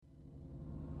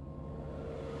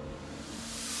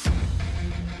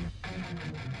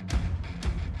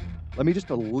Let me just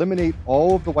eliminate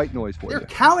all of the white noise for you. They're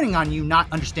counting on you not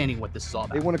understanding what this is all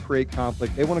about. They want to create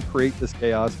conflict. They want to create this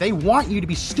chaos. They want you to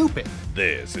be stupid.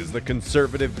 This is the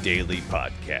Conservative Daily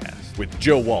Podcast with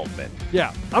Joe Waldman.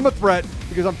 Yeah, I'm a threat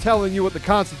because I'm telling you what the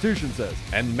Constitution says.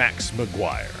 And Max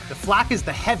McGuire. The flak is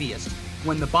the heaviest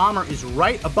when the bomber is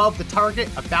right above the target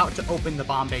about to open the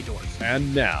bomb bay doors.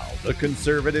 And now, the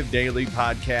Conservative Daily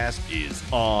Podcast is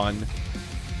on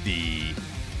the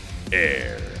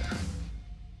air.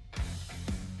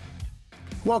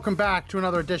 Welcome back to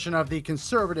another edition of the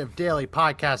Conservative Daily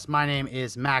Podcast. My name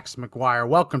is Max McGuire.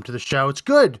 Welcome to the show. It's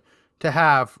good to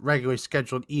have regularly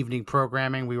scheduled evening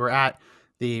programming. We were at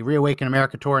the Reawaken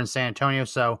America tour in San Antonio,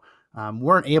 so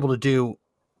weren't able to do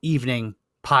evening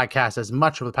podcasts as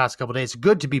much over the past couple of days.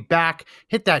 Good to be back.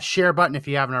 Hit that share button if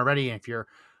you haven't already. And if you're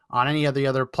on any of the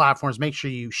other platforms, make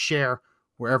sure you share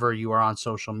wherever you are on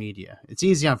social media. It's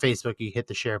easy on Facebook. You hit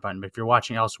the share button, but if you're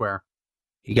watching elsewhere,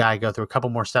 you got to go through a couple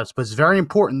more steps, but it's very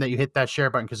important that you hit that share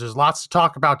button because there's lots to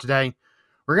talk about today.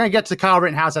 We're going to get to Kyle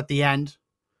Rittenhouse at the end.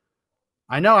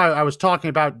 I know I was talking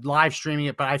about live streaming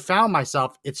it, but I found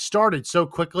myself, it started so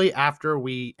quickly after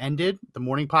we ended the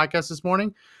morning podcast this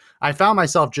morning. I found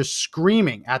myself just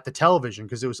screaming at the television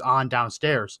because it was on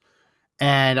downstairs.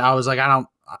 And I was like,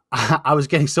 I was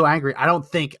getting so angry. I don't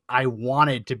think I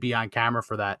wanted to be on camera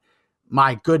for that.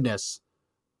 My goodness,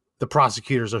 the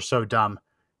prosecutors are so dumb.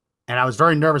 And I was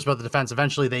very nervous about the defense.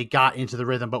 Eventually, they got into the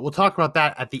rhythm. But we'll talk about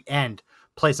that at the end,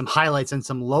 play some highlights and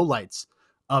some lowlights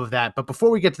of that. But before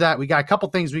we get to that, we got a couple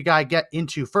things we got to get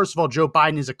into. First of all, Joe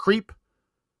Biden is a creep.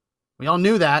 We all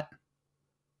knew that.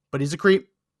 But he's a creep,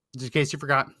 just in case you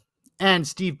forgot. And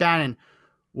Steve Bannon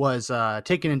was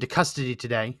taken into custody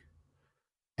today.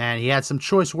 And he had some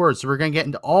choice words. So we're going to get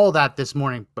into all that this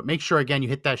morning. But make sure, again, you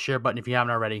hit that share button if you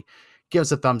haven't already. Give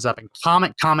us a thumbs up and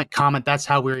comment. That's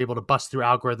how we're able to bust through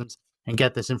algorithms and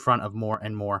get this in front of more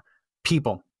and more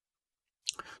people.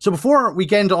 So before we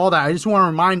get into all that, I just want to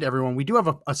remind everyone, we do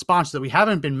have a sponsor that we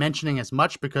haven't been mentioning as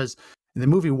much because the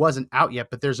movie wasn't out yet,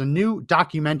 but there's a new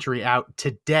documentary out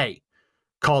today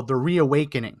called The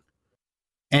Reawakening.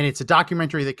 And it's a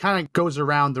documentary that kind of goes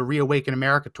around the Reawaken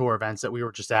America tour events that we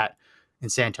were just at in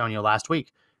San Antonio last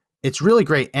week. It's really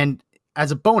great. And as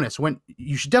a bonus,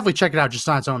 you should definitely check it out just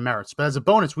on its own merits. But as a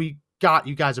bonus, we got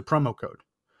you guys a promo code.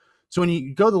 So when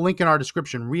you go to the link in our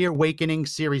description,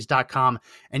 reawakeningseries.com,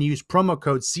 and use promo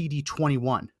code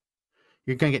CD21,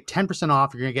 you're going to get 10%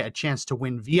 off. You're going to get a chance to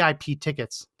win VIP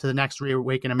tickets to the next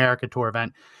Reawaken America tour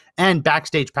event and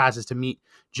backstage passes to meet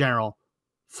General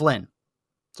Flynn.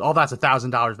 So all that's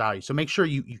 $1,000 value. So make sure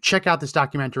you check out this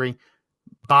documentary,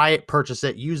 buy it, purchase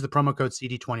it, use the promo code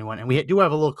CD21. And we do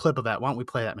have a little clip of that. Why don't we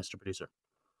play that, Mr. Producer?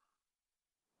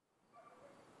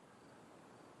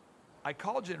 I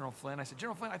called General Flynn. I said,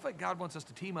 General Flynn, I feel like God wants us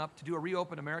to team up to do a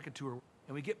Reopen America tour,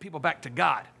 and we get people back to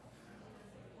God.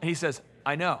 And he says,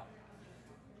 I know.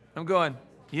 I'm going,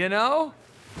 you know?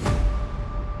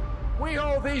 We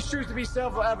hold these truths to be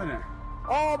self-evident.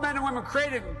 All men and women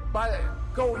created by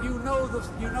you know the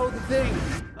thing.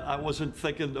 I wasn't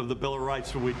thinking of the Bill of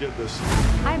Rights when we did this.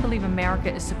 I believe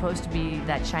America is supposed to be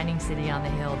that shining city on the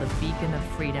hill, the beacon of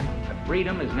freedom.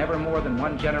 Freedom is never more than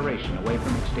one generation away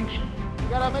from extinction. You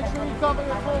gotta make sure you cover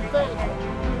your full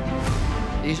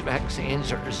face. These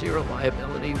vaccines are zero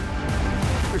liability.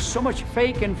 There's so much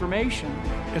fake information.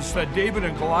 It's the David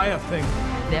and Goliath thing.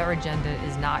 Their agenda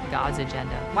is not God's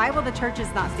agenda. Why will the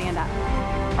churches not stand up?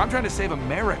 I'm trying to save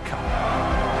America.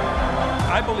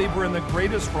 I believe we're in the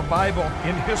greatest revival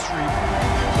in history.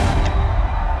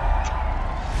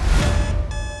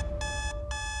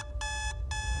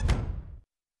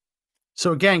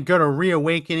 So again, go to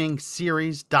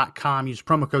reawakeningseries.com, use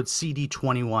promo code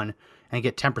CD21, and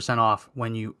get 10% off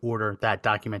when you order that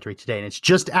documentary today. And it's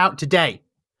just out today.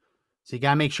 So you got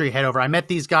to make sure you head over. I met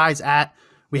these guys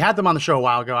we had them on the show a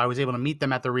while ago. I was able to meet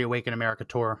them at the Reawaken America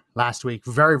tour last week.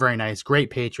 Very, very nice. Great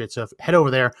patriots. So head over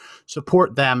there,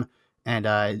 support them. And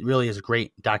it really is a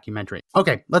great documentary.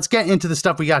 Okay, let's get into the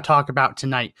stuff we got to talk about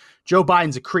tonight. Joe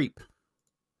Biden's a creep.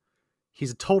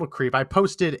 He's a total creep. I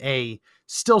posted a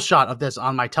still shot of this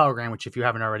on my Telegram, which if you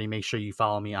haven't already, make sure you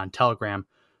follow me on Telegram.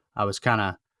 I was kind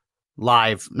of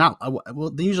live,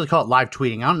 they usually call it live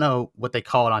tweeting. I don't know what they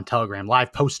call it on Telegram,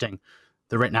 live posting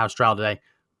the Rittenhouse trial today.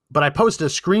 But I posted a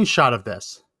screenshot of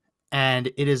this, and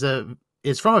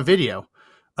it's from a video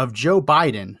of Joe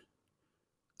Biden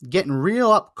getting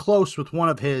real up close with one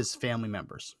of his family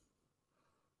members.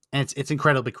 And it's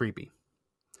incredibly creepy.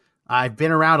 I've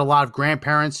been around a lot of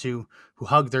grandparents who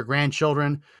hug their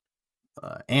grandchildren,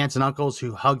 aunts and uncles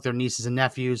who hug their nieces and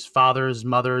nephews, fathers,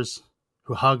 mothers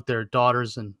who hug their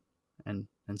daughters and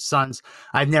and sons.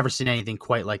 I've never seen anything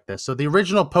quite like this. So the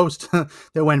original post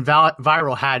that went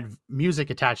viral had music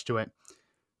attached to it,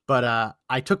 but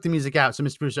I took the music out. So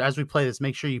Mr. Producer, as we play this,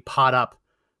 make sure you pot up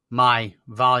my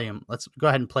volume. Let's go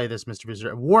ahead and play this, Mr.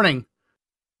 Producer. Warning,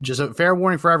 just a fair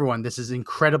warning for everyone. This is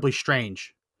incredibly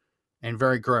strange and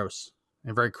very gross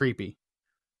and very creepy.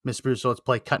 Mr. Producer, let's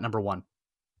play cut number 1.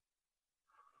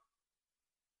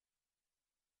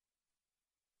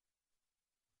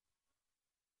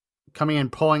 Coming in,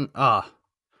 pulling,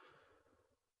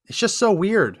 it's just so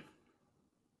weird.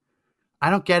 I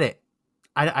don't get it.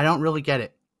 I don't really get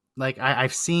it. Like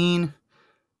I've seen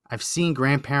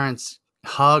grandparents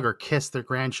hug or kiss their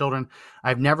grandchildren.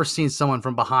 I've never seen someone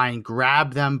from behind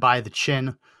grab them by the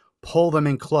chin, pull them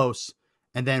in close,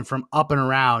 and then from up and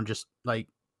around just like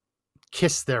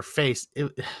kiss their face.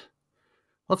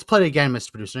 Let's play it again,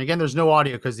 Mr. Producer. And again, there's no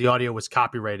audio because the audio was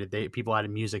copyrighted. People added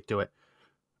music to it.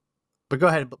 But go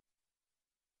ahead.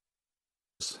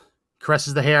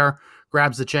 Caresses the hair,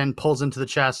 grabs the chin, pulls into the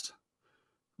chest,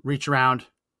 reach around,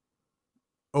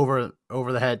 over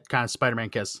the head, kind of Spider-Man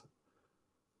kiss.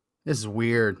 This is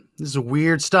weird. This is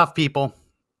weird stuff, people.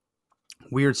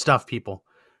 Weird stuff, people.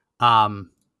 And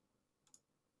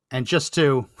just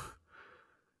to,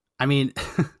 I mean,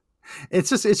 it's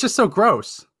just so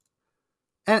gross.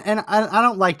 And I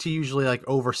don't like to usually like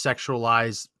over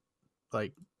sexualize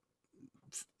like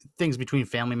things between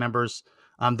family members.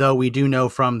 Though we do know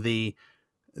from the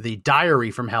diary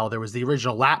from hell, there was the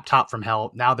original laptop from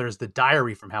hell. Now there's the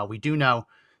diary from hell. We do know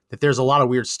that there's a lot of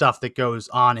weird stuff that goes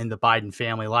on in the Biden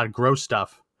family, a lot of gross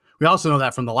stuff. We also know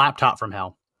that from the laptop from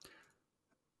hell.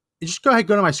 You just go ahead,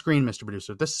 go to my screen, Mr.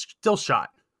 Producer. This still shot.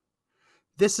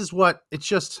 This is what it's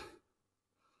just.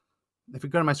 If we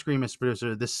go to my screen, Mr.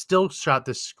 Producer, this still shot,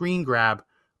 this screen grab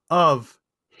of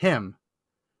him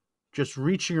just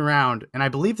reaching around, and I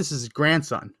believe this is his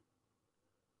grandson.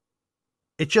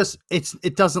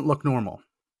 It doesn't look normal.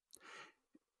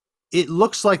 It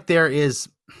looks like he's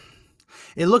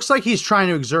trying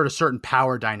to exert a certain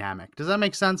power dynamic. Does that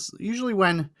make sense? Usually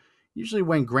when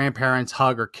grandparents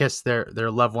hug or kiss their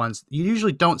loved ones, you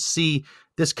usually don't see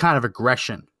this kind of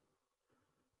aggression.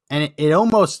 And it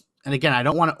almost, and again, I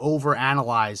don't want to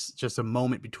overanalyze just a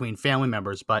moment between family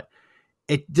members, but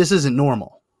this isn't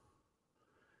normal.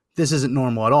 This isn't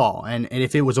normal at all. And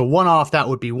if it was a one-off, that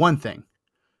would be one thing.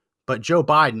 But Joe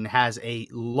Biden has a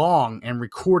long and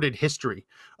recorded history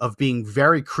of being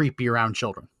very creepy around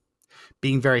children,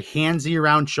 being very handsy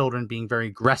around children, being very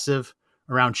aggressive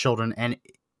around children. And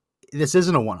this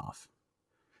isn't a one-off.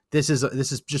 This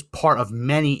is just part of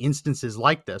many instances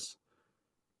like this.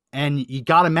 And you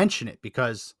got to mention it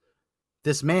because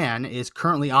this man is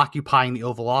currently occupying the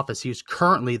Oval Office. He's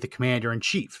currently the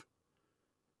commander-in-chief.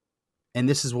 And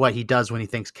this is what he does when he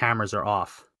thinks cameras are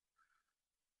off.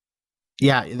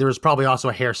 Yeah, there was probably also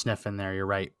a hair sniff in there. You're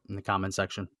right, in the comment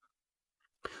section.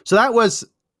 So that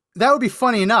would be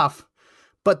funny enough,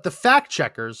 but the fact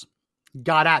checkers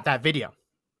got at that video.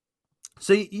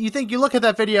 So you look at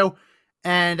that video,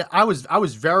 and I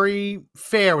was very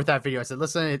fair with that video. I said,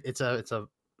 listen, it's a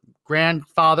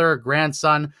grandfather,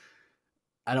 grandson.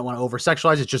 I don't want to over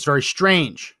sexualize. It's just very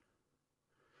strange.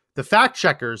 The fact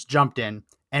checkers jumped in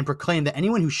and proclaimed that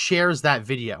anyone who shares that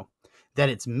video, that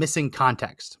it's missing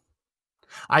context.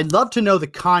 I'd love to know the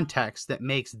context that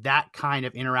makes that kind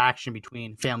of interaction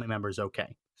between family members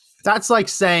okay. That's like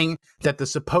saying that the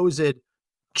supposed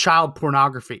child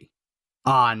pornography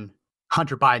on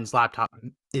Hunter Biden's laptop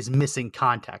is missing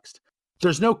context.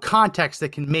 There's no context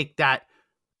that can make that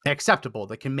acceptable,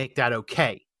 that can make that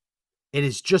okay. It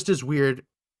is just as weird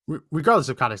regardless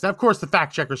of context. Now, of course, the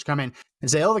fact checkers come in and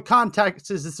say, oh, the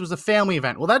context is this was a family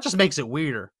event. Well, that just makes it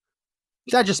weirder.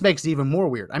 That just makes it even more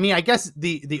weird. I mean, I guess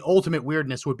the ultimate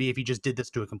weirdness would be if you just did this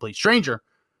to a complete stranger.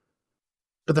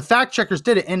 But the fact checkers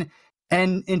did it.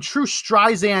 And in true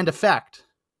Streisand effect,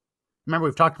 remember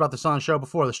we've talked about this on the show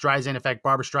before, the Streisand effect,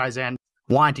 Barbara Streisand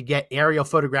wanted to get aerial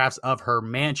photographs of her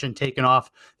mansion taken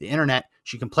off the internet.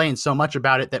 She complained so much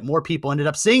about it that more people ended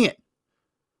up seeing it.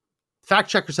 Fact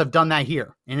checkers have done that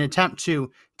here in an attempt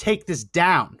to take this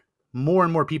down. More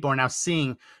and more people are now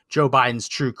seeing Joe Biden's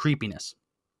true creepiness.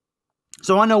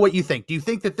 So I want to know what you think. Do you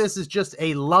think that this is just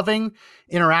a loving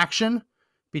interaction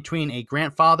between a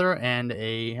grandfather and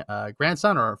a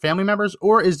grandson or family members?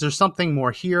 Or is there something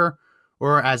more here?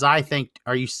 Or as I think,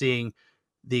 are you seeing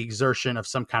the exertion of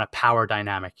some kind of power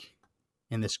dynamic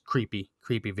in this creepy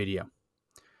video?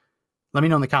 Let me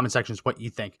know in the comment sections what you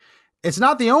think. It's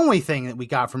not the only thing that we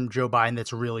got from Joe Biden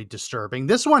that's really disturbing.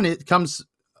 This one, it comes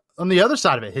on the other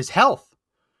side of it, his health.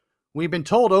 We've been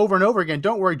told over and over again,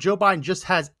 don't worry, Joe Biden just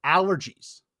has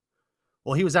allergies.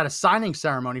 Well, he was at a signing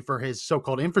ceremony for his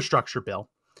so-called infrastructure bill,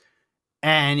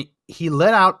 and he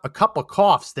let out a couple of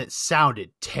coughs that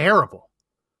sounded terrible.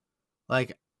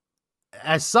 Like,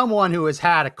 as someone who has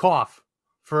had a cough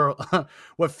for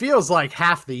what feels like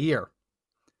half the year,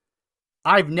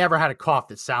 I've never had a cough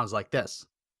that sounds like this.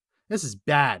 This is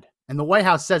bad. And the White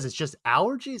House says it's just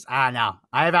allergies? No.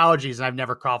 I have allergies and I've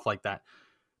never coughed like that.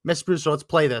 Mr. Brewster, let's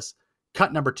play this.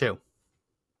 Cut number 2.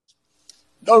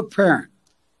 No parent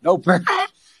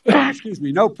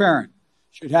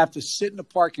should have to sit in a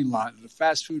parking lot at a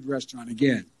fast food restaurant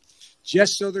again,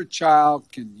 just so their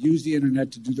child can use the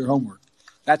internet to do their homework.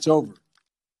 That's over.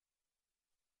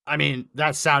 I mean,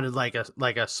 that sounded like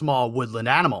a small woodland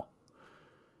animal.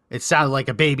 It sounded like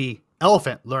a baby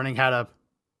elephant learning how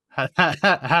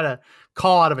to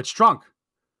call out of its trunk.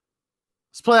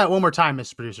 Let's play that one more time,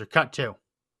 Mr. Producer. Cut 2.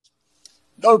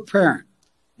 No parent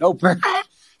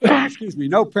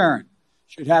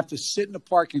should have to sit in a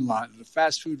parking lot at a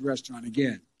fast food restaurant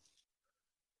again.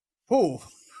 Oh,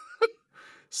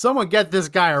 someone get this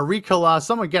guy a Ricola.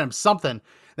 Someone get him something.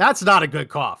 That's not a good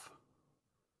cough.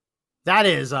 That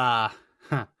is,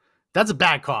 that's a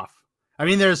bad cough. I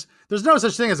mean, there's no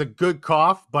such thing as a good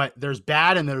cough, but there's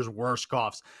bad and there's worse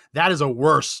coughs. That is a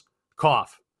worse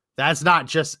cough. That's not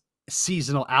just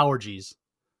seasonal allergies.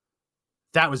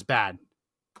 That was bad.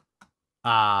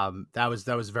 That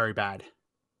was very bad.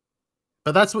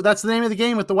 But that's the name of the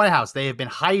game with the White House. They have been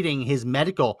hiding his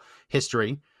medical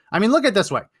history. I mean, look at it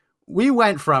this way. We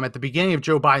went from, at the beginning of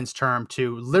Joe Biden's term,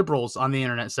 to liberals on the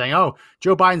internet saying, oh,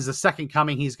 Joe Biden's the second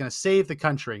coming. He's going to save the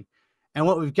country. And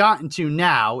what we've gotten to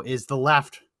now is the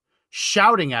left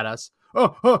shouting at us,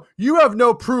 oh, you have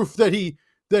no proof that he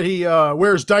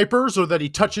wears diapers or that he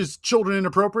touches children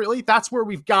inappropriately. That's where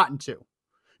we've gotten to.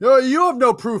 You have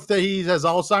no proof that he has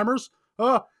Alzheimer's.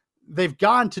 They've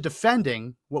gone to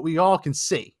defending what we all can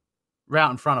see right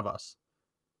out in front of us.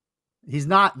 He's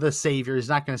not the savior. He's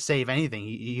not going to save anything.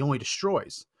 He only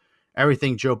destroys.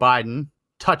 Everything Joe Biden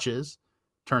touches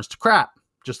turns to crap,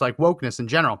 just like wokeness in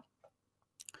general.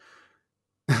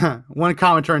 One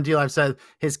commenter on DLive said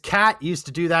his cat used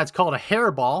to do that. It's called a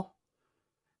hairball.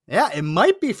 Yeah, it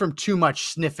might be from too much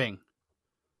sniffing.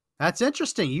 That's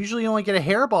interesting. Usually you only get a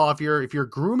hairball if you're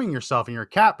grooming yourself and you're a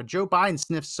cat, but Joe Biden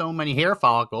sniffs so many hair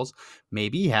follicles,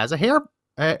 maybe he has a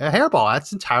hairball.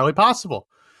 That's entirely possible.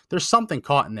 There's something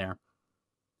caught in there.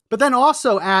 But then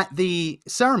also at the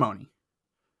ceremony,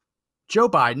 Joe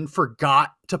Biden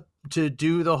forgot to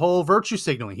do the whole virtue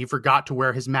signaling. He forgot to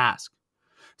wear his mask.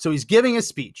 So he's giving a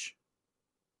speech.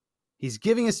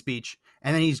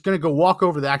 And then he's going to go walk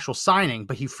over the actual signing,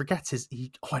 but he forgets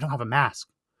I don't have a mask.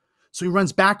 So he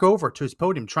runs back over to his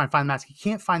podium to try and find the mask. He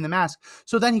can't find the mask.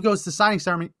 So then he goes to the signing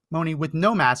ceremony with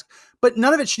no mask, but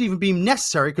none of it should even be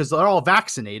necessary because they're all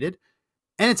vaccinated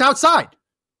and it's outside.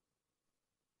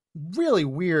 Really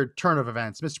weird turn of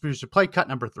events. Mr. Producer, play cut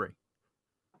number 3.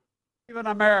 Even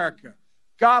America.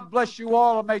 God bless you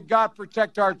all and may God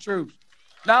protect our troops.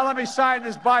 Now let me sign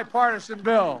this bipartisan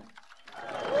bill.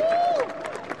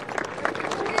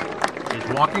 He's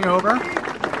walking over.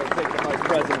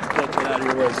 President's picture out of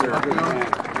your way, sir. Good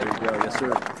man. There you go. Yes,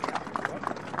 sir.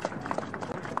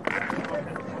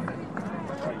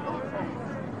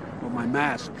 Oh, my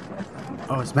mask.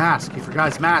 Oh, his mask. He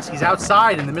forgot his mask. He's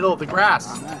outside in the middle of the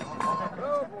grass.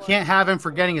 Can't have him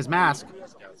forgetting his mask.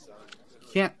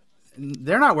 Can't.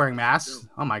 They're not wearing masks.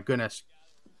 Oh, my goodness.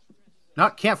 No,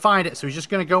 can't find it, so he's just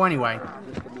going to go anyway.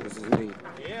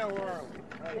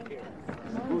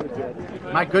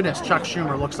 My goodness, Chuck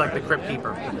Schumer looks like the Crypt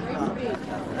Keeper.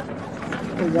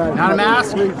 Not a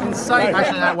mask in sight.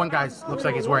 Actually, that one guy looks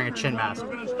like he's wearing a chin mask.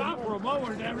 All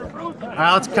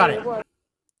right, let's cut it.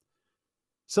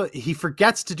 So he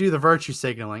forgets to do the virtue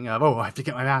signaling of, I have to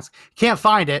get my mask. Can't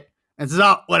find it. And says,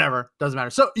 whatever. Doesn't matter.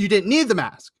 So you didn't need the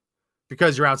mask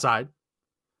because you're outside.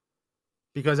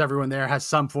 Because everyone there has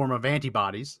some form of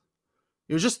antibodies.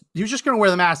 He was just going to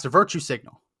wear the mask to virtue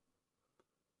signal.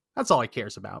 That's all he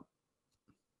cares about.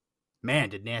 Man,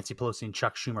 did Nancy Pelosi and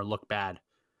Chuck Schumer look bad.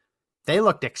 They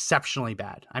looked exceptionally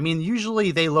bad. I mean,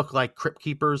 usually they look like Crypt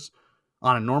Keepers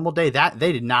on a normal day.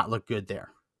 They did not look good there.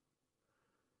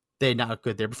 They did not look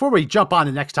good there. Before we jump on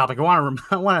to the next topic, I want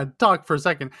to talk for a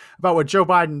second about what Joe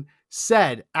Biden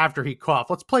said after he coughed.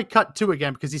 Let's play cut 2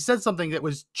 again because he said something that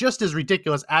was just as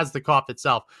ridiculous as the cough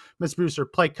itself. Ms. Brewster,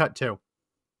 play cut 2.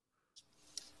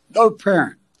 No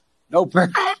parent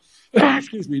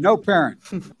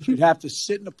should have to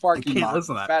sit in a parking lot at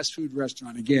a fast food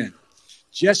restaurant again,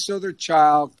 just so their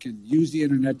child can use the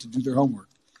internet to do their homework.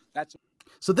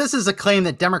 So this is a claim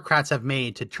that Democrats have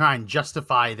made to try and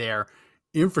justify their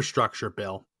infrastructure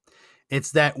bill.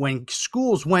 It's that when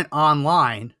schools went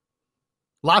online,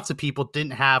 lots of people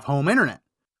didn't have home internet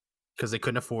because they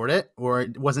couldn't afford it, or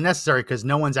it wasn't necessary because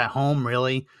no one's at home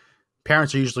really.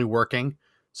 Parents are usually working.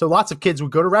 So lots of kids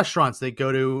would go to restaurants. They'd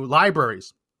go to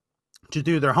libraries to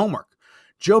do their homework.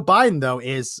 Joe Biden, though,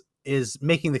 is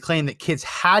making the claim that kids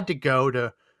had to go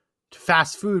to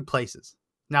fast food places.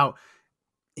 Now,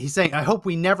 he's saying, I hope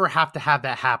we never have to have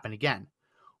that happen again.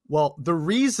 Well, the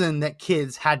reason that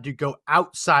kids had to go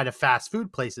outside of fast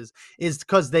food places is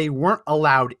because they weren't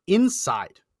allowed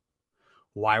inside.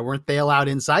 Why weren't they allowed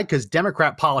inside? Because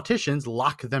Democrat politicians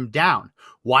locked them down.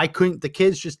 Why couldn't the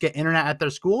kids just get internet at their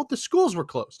school? The schools were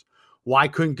closed. Why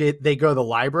couldn't they go to the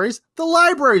libraries? The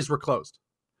libraries were closed.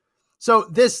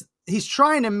 So he's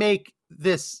trying to make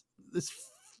this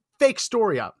fake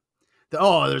story up.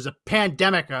 There's a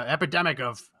pandemic, epidemic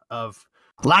of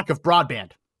lack of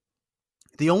broadband.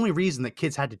 The only reason that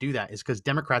kids had to do that is because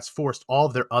Democrats forced all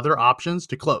of their other options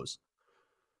to close.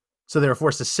 So they were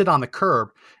forced to sit on the curb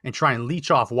and try and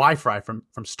leech off Wi-Fi from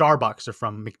Starbucks or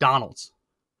from McDonald's.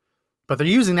 But they're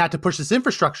using that to push this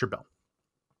infrastructure bill.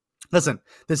 Listen,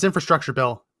 this infrastructure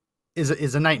bill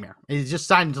is a nightmare. It's just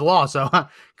signed into law. So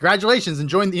congratulations.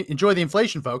 Enjoy the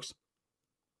inflation, folks.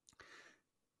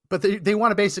 But they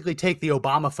want to basically take the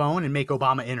Obama phone and make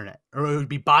Obama internet, or it would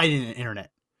be Biden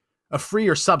internet, a free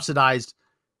or subsidized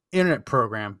internet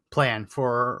plan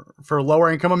for lower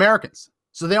income Americans.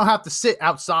 So they don't have to sit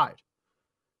outside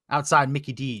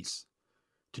Mickey D's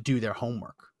to do their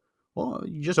homework. Well,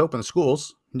 you just open the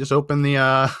schools, you just open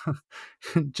the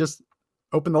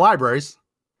open the libraries.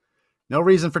 No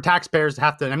reason for taxpayers to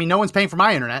have to. I mean, no one's paying for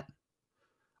my internet.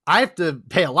 I have to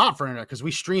pay a lot for internet because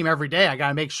we stream every day. I got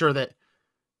to make sure that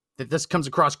this comes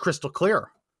across crystal clear.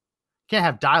 Can't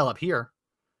have dial up here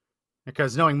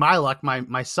because knowing my luck,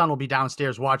 my son will be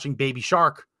downstairs watching Baby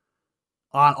Shark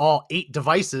on all 8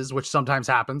 devices, which sometimes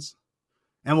happens,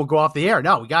 and we'll go off the air.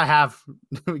 No, we gotta have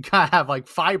like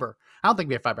fiber. I don't think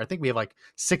we have fiber. I think we have like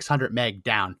 600 meg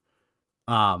down.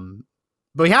 But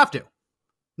we have to.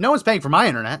 No one's paying for my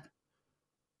internet.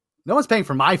 No one's paying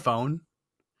for my phone.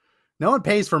 No one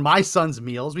pays for my son's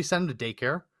meals. We send him to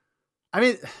daycare. I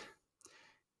mean,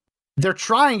 they're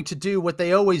trying to do what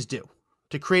they always do,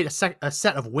 to create a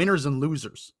set of winners and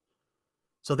losers.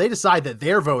 So they decide that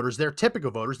their voters, their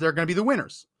typical voters, they're going to be the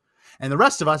winners. And the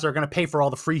rest of us are going to pay for all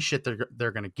the free shit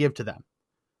they're going to give to them.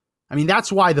 I mean,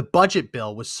 that's why the budget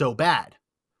bill was so bad.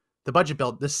 The budget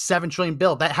bill, this $7 trillion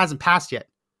bill, that hasn't passed yet.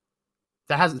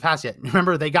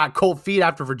 Remember, they got cold feet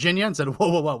after Virginia and said,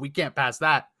 whoa, we can't pass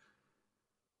that.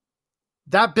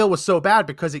 That bill was so bad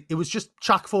because it was just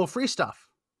chock full of free stuff.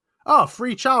 Oh,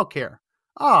 free childcare.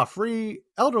 Oh, free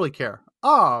elderly care.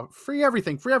 Oh, free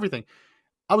everything.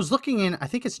 I was looking in, I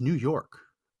think it's New York.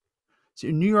 So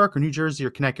New York or New Jersey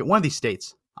or Connecticut, one of these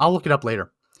states. I'll look it up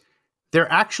later.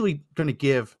 They're actually going to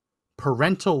give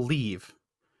parental leave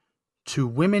to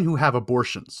women who have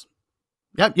abortions.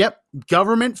 Yep.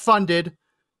 Government funded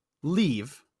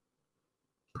leave,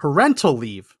 parental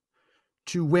leave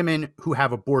to women who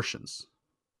have abortions.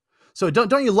 So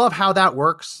don't you love how that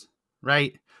works,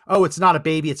 right? Oh, it's not a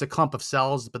baby, it's a clump of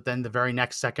cells. But then the very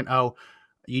next second, oh,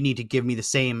 you need to give me the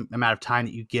same amount of time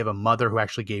that you give a mother who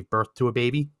actually gave birth to a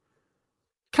baby.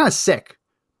 Kind of sick.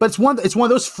 But it's one of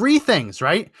those free things,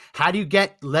 right? How do you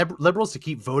get liberals to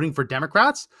keep voting for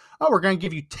Democrats? Oh, we're going to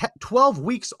give you 12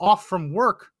 weeks off from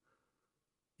work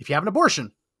if you have an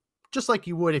abortion, just like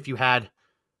you would if you had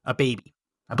a baby.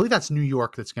 I believe that's New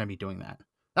York that's going to be doing that.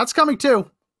 That's coming too.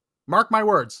 Mark my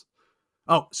words.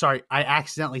 Oh, sorry. I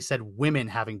accidentally said women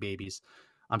having babies.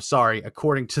 I'm sorry.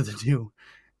 According to the new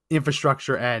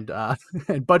infrastructure and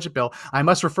budget bill, I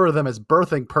must refer to them as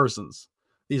birthing persons.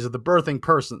 These are the birthing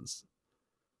persons.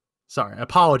 Sorry.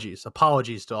 Apologies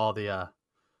to all the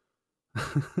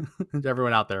to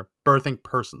everyone out there. Birthing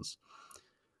persons.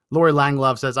 Lori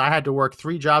Langlove says, I had to work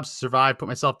 3 jobs to survive, put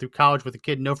myself through college with a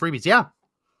kid, no freebies.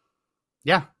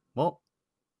 Yeah. Well,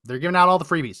 they're giving out all the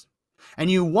freebies. And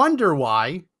you wonder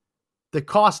why the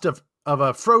cost of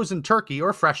a frozen turkey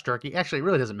or fresh turkey, actually, it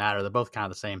really doesn't matter. They're both kind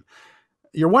of the same.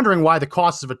 You're wondering why the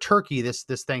cost of a turkey this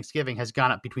Thanksgiving has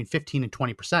gone up between 15 and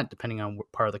 20%, depending on what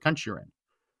part of the country you're in.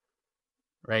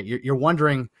 Right? You're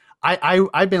wondering.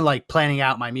 I've been like planning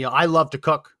out my meal. I love to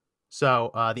cook.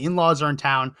 So the in-laws are in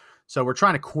town. So we're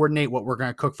trying to coordinate what we're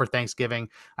going to cook for Thanksgiving.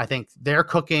 I think they're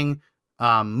cooking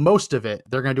most of it.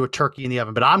 They're going to do a turkey in the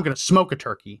oven, but I'm going to smoke a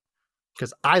turkey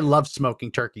because I love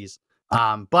smoking turkeys.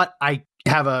 But I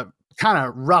have a kind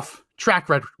of rough track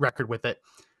record with it.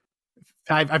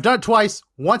 I've done it twice.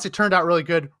 Once it turned out really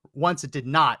good. Once it did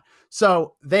not.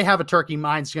 So they have a turkey.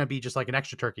 Mine's going to be just like an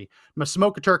extra turkey. I'm going to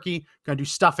smoke a turkey, going to do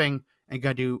stuffing, and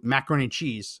going to do macaroni and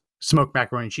cheese, smoked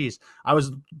macaroni and cheese. I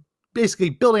was basically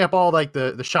building up all like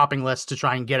the shopping list to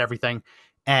try and get everything.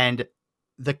 And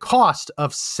the cost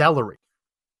of celery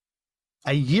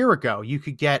a year ago, you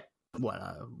could get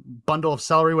a bundle of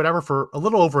celery, whatever, for a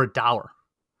little over $1.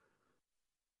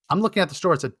 I'm looking at the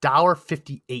store. It's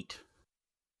 $1.58.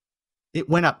 It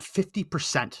went up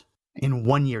 50% in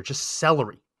 1 year, just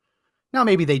celery. Now,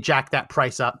 maybe they jacked that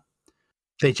price up.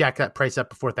 They jacked that price up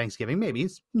before Thanksgiving. Maybe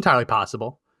it's entirely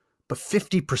possible, but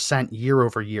 50% year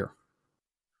over year.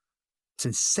 It's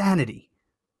insanity.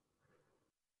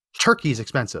 Turkey is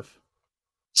expensive.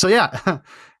 So yeah,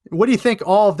 what do you think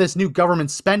all of this new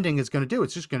government spending is going to do?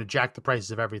 It's just going to jack the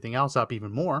prices of everything else up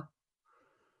even more.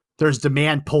 There's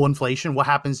demand pull inflation. What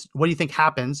happens? What do you think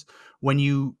happens when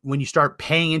you start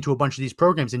paying into a bunch of these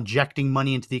programs, injecting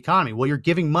money into the economy? Well, you're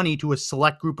giving money to a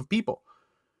select group of people.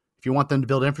 If you want them to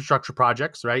build infrastructure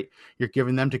projects, right, you're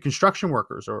giving them to construction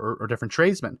workers or different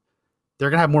tradesmen.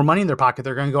 They're going to have more money in their pocket.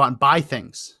 They're going to go out and buy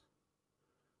things.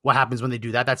 What happens when they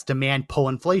do that? That's demand pull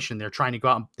inflation. They're trying to go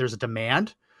out and there's a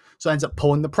demand. So it ends up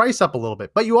pulling the price up a little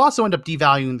bit. But you also end up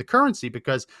devaluing the currency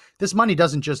because this money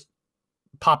doesn't just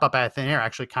pop up out of thin air.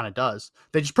 Actually, kind of does.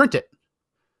 They just print it.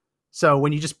 So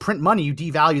when you just print money, you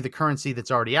devalue the currency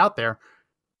that's already out there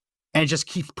and it just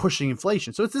keeps pushing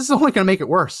inflation. So this is only going to make it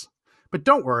worse. But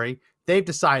don't worry. They've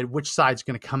decided which side's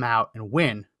going to come out and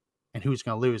win and who's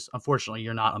going to lose. Unfortunately,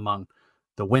 you're not among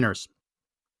the winners.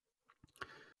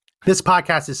 This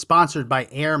podcast is sponsored by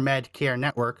Air Med Care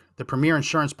Network, the premier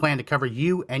insurance plan to cover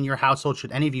you and your household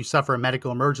should any of you suffer a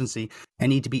medical emergency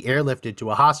and need to be airlifted to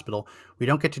a hospital. We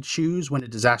don't get to choose when a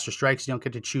disaster strikes. You don't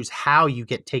get to choose how you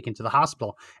get taken to the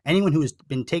hospital. Anyone who has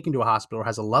been taken to a hospital or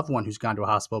has a loved one who's gone to a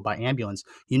hospital by ambulance,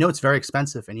 you know it's very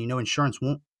expensive and you know insurance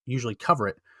won't usually cover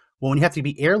it. Well, when you have to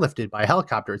be airlifted by a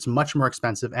helicopter, it's much more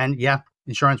expensive. And yeah,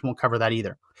 insurance won't cover that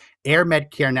either. Air Med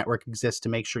Care Network exists to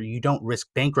make sure you don't risk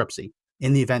bankruptcy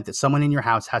in the event that someone in your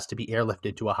house has to be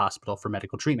airlifted to a hospital for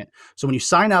medical treatment. So when you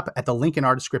sign up at the link in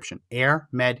our description,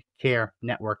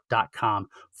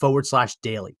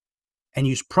 airmedcarenetwork.com/daily, and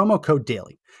use promo code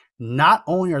daily, not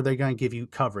only are they going to give you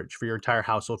coverage for your entire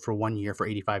household for 1 year for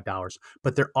 $85,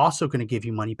 but they're also going to give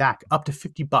you money back up to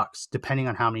 $50, depending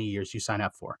on how many years you sign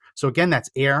up for. So again,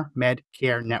 that's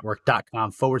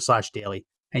airmedcarenetwork.com/daily,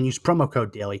 and use promo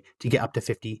code daily to get up to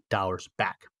 $50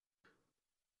 back.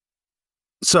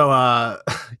 So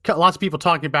lots of people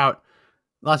talking about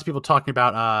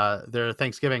their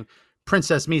Thanksgiving.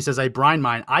 Princess Me says, I brine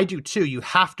mine. I do too. You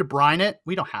have to brine it.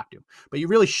 We don't have to, but you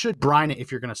really should brine it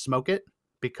if you're going to smoke it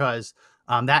because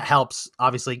that helps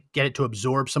obviously get it to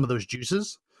absorb some of those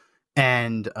juices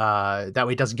and that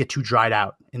way it doesn't get too dried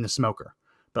out in the smoker.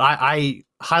 But I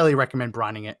highly recommend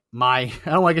brining it. I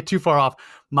don't want to get too far off.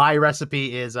 My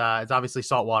recipe is it's obviously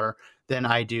salt water. Then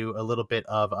I do a little bit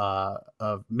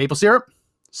of maple syrup,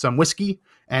 some whiskey,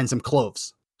 and some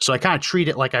cloves. So I kind of treat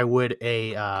it like I would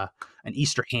an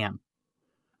Easter ham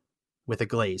with a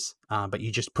glaze. But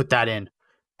you just put that in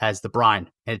as the brine,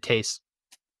 and it tastes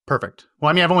perfect. Well,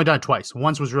 I mean, I've only done it twice.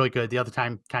 Once was really good. The other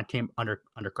time kind of came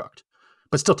undercooked,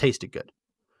 but still tasted good.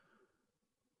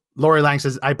 Lori Lang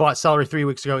says, I bought celery 3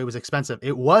 weeks ago. It was expensive.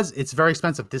 It's very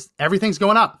expensive. Everything's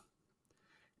going up.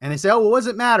 And they say, oh, well, what does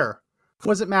it matter?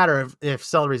 What does it matter if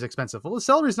celery is expensive? Well, the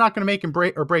celery is not going to make and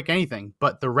break anything,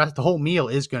 but the whole meal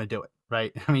is going to do it,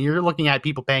 right? I mean, you're looking at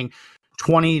people paying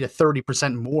 20 to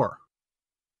 30% more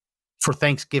for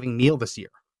Thanksgiving meal this year.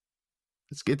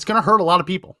 It's going to hurt a lot of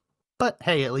people, but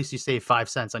hey, at least you save 5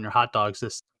 cents on your hot dogs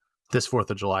this 4th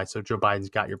of July. So Joe Biden's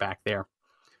got your back there.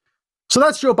 So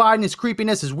that's Joe Biden, his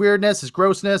creepiness, his weirdness, his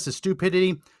grossness, his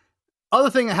stupidity. Other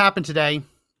thing that happened today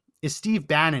is Steve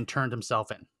Bannon turned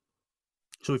himself in.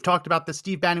 So we've talked about this.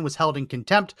 Steve Bannon was held in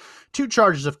contempt, 2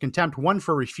 charges of contempt, one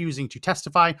for refusing to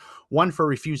testify, one for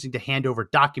refusing to hand over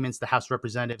documents. The House of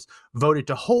Representatives voted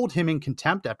to hold him in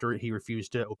contempt after he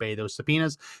refused to obey those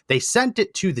subpoenas. They sent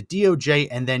it to the DOJ,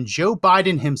 and then Joe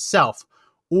Biden himself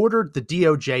ordered the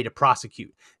DOJ to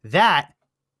prosecute. That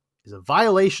is a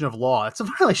violation of law. It's a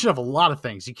violation of a lot of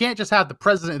things. You can't just have the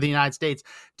president of the United States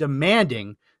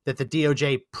demanding that the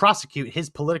DOJ prosecute his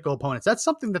political opponents. That's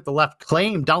something that the left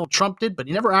claimed Donald Trump did, but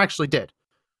he never actually did.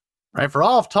 Right? For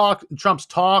all of Trump's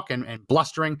talk and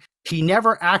blustering, he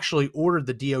never actually ordered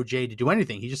the DOJ to do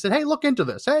anything. He just said, hey, look into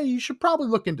this. Hey, you should probably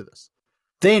look into this.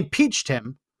 They impeached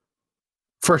him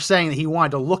for saying that he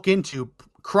wanted to look into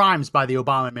crimes by the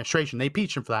Obama administration. They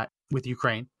impeached him for that with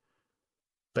Ukraine.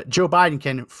 But Joe Biden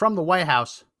can, from the White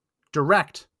House,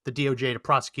 direct the DOJ to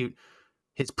prosecute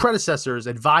his predecessor's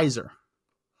advisor.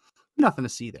 Nothing to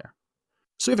see there.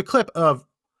 So we have a clip of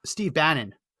Steve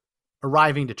Bannon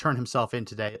arriving to turn himself in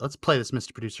today. Let's play this,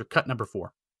 Mr. Producer. Cut number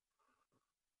 4.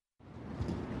 You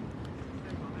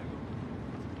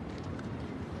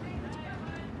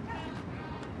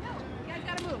guys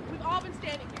gotta move. We've all been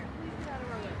standing here. Please get out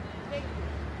of our way. Thank you.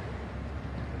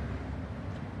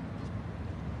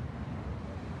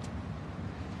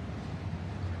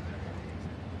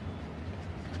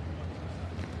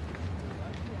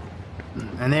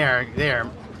 And there.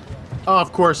 Oh,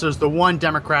 of course, there's the one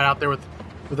Democrat out there with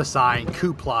a sign,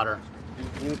 coup plotter.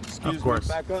 Of course.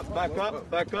 Back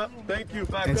up. Thank you.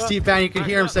 And Steve Bannon, you can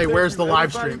hear him say, "Where's the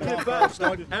live stream?"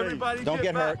 Everybody don't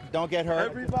get hurt. Don't get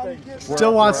hurt.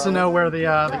 Still wants to know where the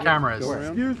camera is.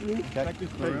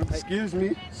 Excuse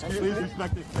me. Please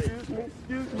respect the stage.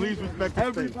 Please respect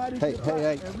the stage. Hey.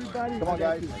 Everybody, come on,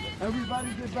 guys. Everybody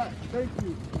get back. Thank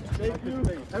you.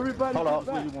 Everybody. Hold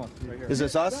on. Is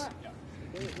this us?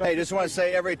 Hey, just want to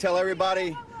say, tell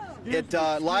everybody,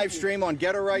 live stream on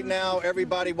Getter right now.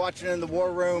 Everybody watching in the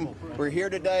war room, we're here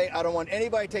today. I don't want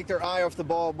anybody to take their eye off the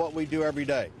ball of what we do every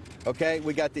day. Okay,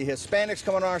 we got the Hispanics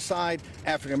coming on our side,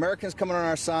 African Americans coming on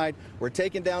our side. We're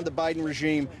taking down the Biden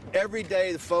regime every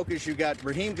day. The focus, you got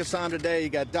Raheem Kassam today, you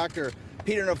got Dr.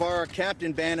 Peter Navarro,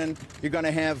 Captain Bannon. You're going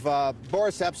to have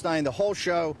Boris Epstein, the whole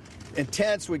show.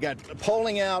 Intense. We got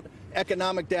polling out,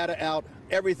 economic data out.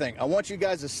 Everything. I want you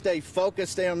guys to stay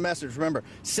focused, stay on message. Remember,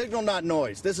 signal, not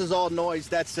noise. This is all noise.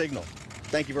 That's signal.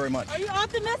 Thank you very much. Are you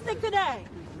optimistic today?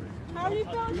 How are you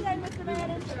feeling today, Mr.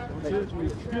 Bannon?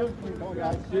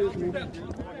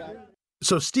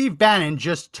 So Steve Bannon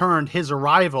just turned his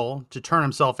arrival to turn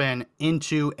himself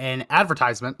into an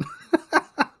advertisement.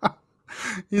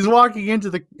 He's walking into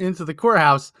the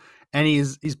courthouse and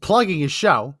he's plugging his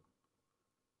show.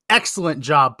 Excellent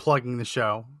job plugging the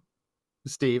show,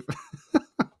 Steve.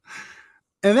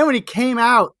 And then when he came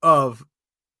out of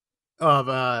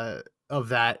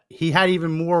that, he had even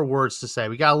more words to say.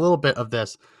 We got a little bit of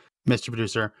this, Mr.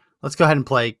 Producer. Let's go ahead and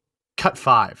play cut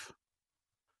 5.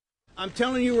 I'm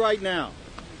telling you right now,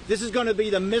 this is going to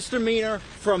be the misdemeanor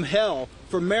from hell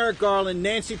for Merrick Garland,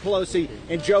 Nancy Pelosi,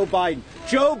 and Joe Biden.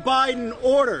 Joe Biden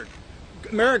ordered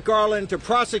Merrick Garland to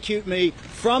prosecute me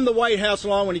from the White House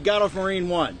lawn when he got off Marine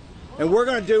One. And we're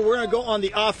going to go on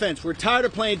the offense. We're tired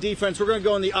of playing defense. We're going to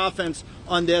go on the offense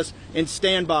on this and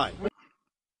stand by.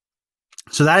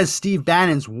 So that is Steve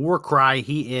Bannon's war cry.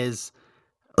 He says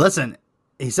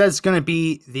it's going to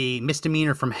be the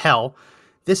misdemeanor from hell.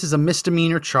 This is a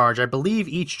misdemeanor charge. I believe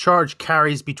each charge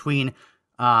carries between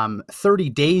 30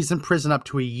 days in prison up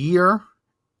to a year,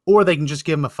 or they can just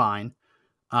give him a fine.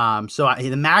 So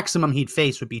the maximum he'd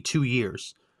face would be 2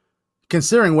 years.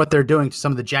 Considering what they're doing to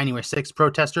some of the January 6th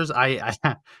protesters,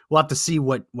 we'll have to see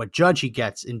what judge he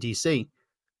gets in D.C.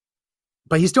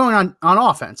 But he's going on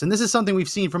offense. And this is something we've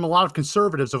seen from a lot of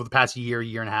conservatives over the past year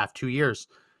and a half, 2 years.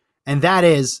 And that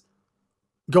is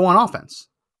go on offense.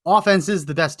 Offense is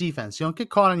the best defense. You don't get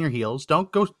caught on your heels.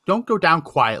 Don't go down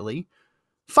quietly.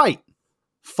 Fight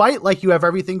like you have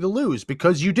everything to lose,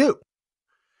 because you do.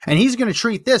 And he's going to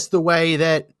treat this the way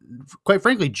that, quite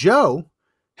frankly, Joe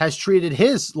has treated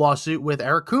his lawsuit with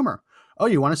Eric Coomer. Oh,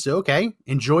 you want to sue? Okay.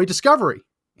 Enjoy discovery.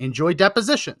 Enjoy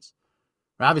depositions.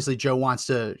 Obviously, Joe wants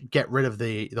to get rid of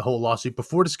the whole lawsuit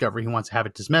before discovery. He wants to have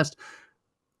it dismissed.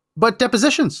 But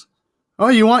depositions. Oh,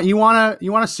 you want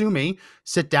to sue me?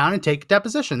 Sit down and take a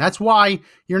deposition. That's why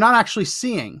you're not actually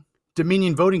seeing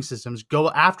Dominion voting systems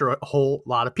go after a whole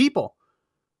lot of people.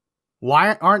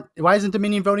 Why isn't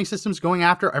Dominion voting systems going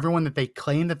after everyone that they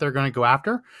claim that they're going to go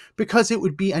after? Because it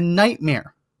would be a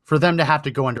nightmare for them to have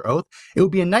to go under oath. It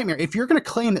would be a nightmare. If you're going to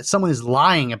claim that someone is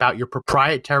lying about your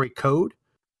proprietary code,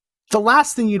 the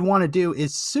last thing you'd want to do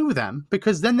is sue them,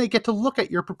 because then they get to look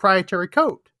at your proprietary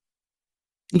code.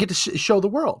 You get to show the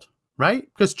world, right?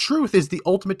 Because truth is the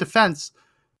ultimate defense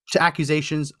to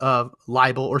accusations of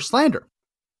libel or slander.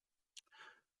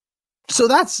 So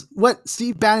that's what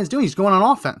Steve Bannon is doing. He's going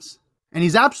on offense. And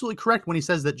he's absolutely correct when he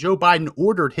says that Joe Biden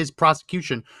ordered his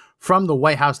prosecution from the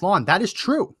White House lawn. That is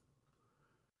true.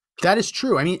 That is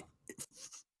true. I mean,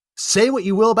 say what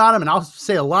you will about him, and I'll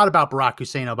say a lot about Barack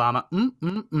Hussein Obama.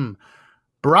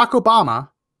 Barack Obama,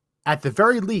 at the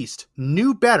very least,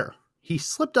 knew better. He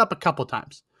slipped up a couple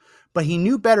times, but he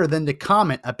knew better than to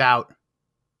comment about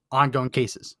ongoing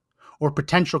cases or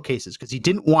potential cases, because he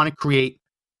didn't want to create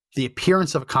the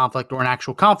appearance of a conflict or an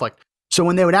actual conflict. So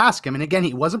when they would ask him, and again,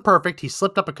 he wasn't perfect, he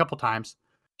slipped up a couple times,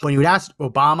 but when he would ask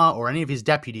Obama or any of his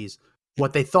deputies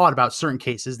what they thought about certain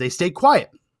cases, they stayed quiet.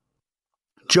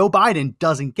 Joe Biden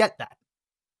doesn't get that.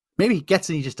 Maybe he gets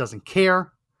it, he just doesn't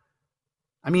care.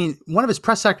 I mean, one of his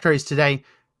press secretaries today,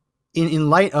 in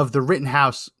light of the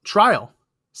Rittenhouse trial,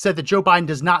 said that Joe Biden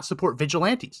does not support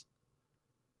vigilantes.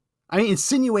 I mean,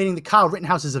 insinuating that Kyle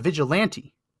Rittenhouse is a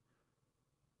vigilante.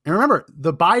 And remember,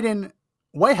 the Biden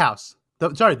White House,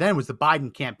 then was the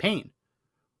Biden campaign,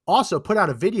 also put out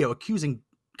a video accusing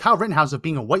Kyle Rittenhouse of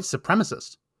being a white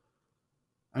supremacist.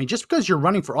 I mean, just because you're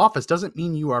running for office doesn't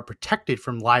mean you are protected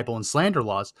from libel and slander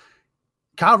laws.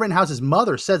 Kyle Rittenhouse's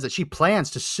mother says that she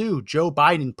plans to sue Joe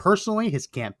Biden personally, his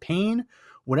campaign,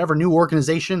 whatever new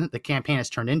organization the campaign has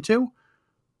turned into,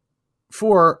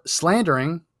 for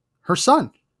slandering her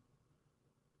son,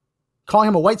 calling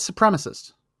him a white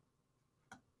supremacist.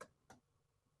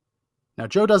 Now,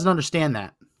 Joe doesn't understand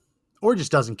that, or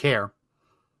just doesn't care.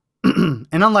 And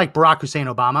unlike Barack Hussein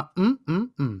Obama,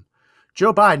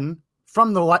 Joe Biden,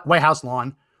 from the White House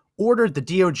lawn, ordered the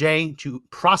DOJ to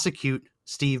prosecute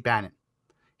Steve Bannon,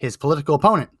 his political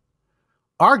opponent.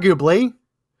 Arguably,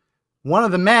 one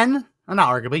of the men, not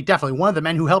arguably, definitely one of the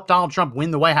men who helped Donald Trump win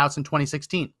the White House in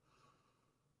 2016.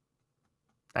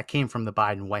 That came from the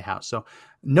Biden White House. So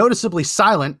noticeably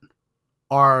silent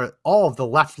are all of the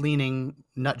left-leaning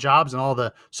nut jobs and all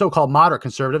the so-called moderate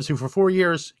conservatives who for 4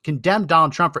 years condemned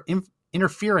Donald Trump for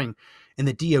interfering in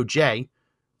the DOJ.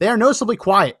 They are noticeably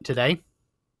quiet today.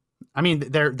 I mean,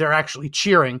 they're actually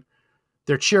cheering.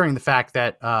 They're cheering the fact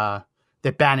that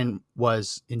that Bannon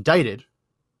was indicted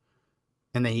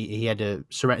and that he had to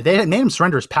surrender. They had made him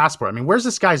surrender his passport. I mean, where's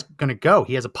this guy's going to go?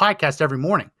 He has a podcast every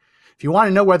morning. If you want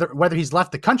to know whether he's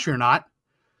left the country or not,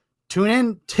 tune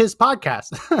in to his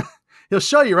podcast. He'll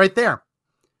show you right there.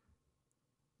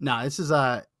 No, this is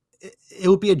it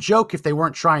would be a joke if they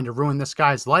weren't trying to ruin this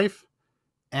guy's life.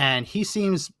 And he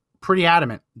seems pretty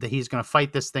adamant that he's going to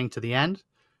fight this thing to the end.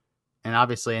 And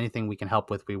obviously anything we can help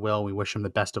with, we will. We wish him the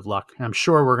best of luck. And I'm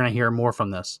sure we're going to hear more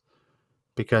from this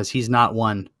because he's not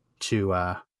one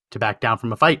to back down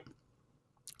from a fight.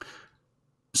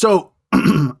 So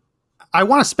I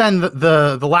want to spend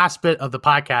the last bit of the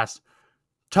podcast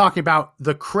talking about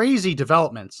the crazy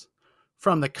developments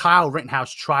from the Kyle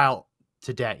Rittenhouse trial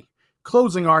today.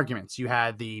 Closing arguments. You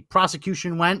had the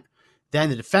prosecution went, then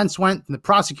the defense went, and the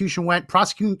prosecution went.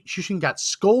 Prosecution got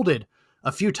scolded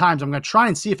a few times. I'm going to try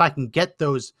and see if I can get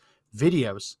those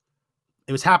videos.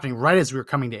 It was happening right as we were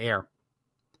coming to air.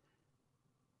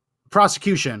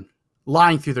 Prosecution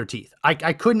lying through their teeth.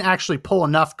 I couldn't actually pull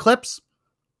enough clips.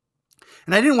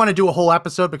 And I didn't want to do a whole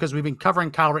episode because we've been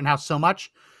covering Kyle Rittenhouse so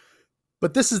much.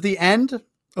 But this is the end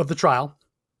of the trial.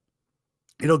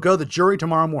 It'll go to the jury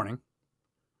tomorrow morning.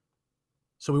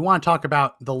 So we want to talk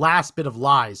about the last bit of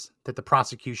lies that the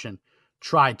prosecution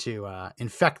tried to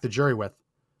infect the jury with.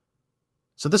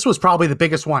 So this was probably the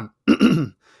biggest one.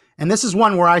 And this is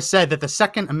one where I said that the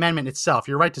Second Amendment itself,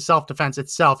 your right to self-defense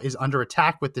itself, is under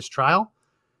attack with this trial.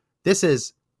 This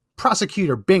is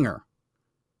Prosecutor Binger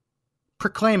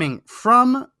proclaiming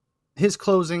from his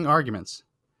closing arguments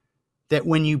that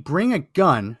when you bring a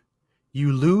gun,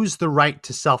 you lose the right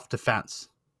to self-defense.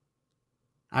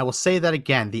 I will say that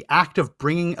again. The act of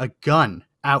bringing a gun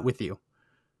out with you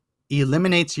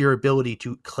eliminates your ability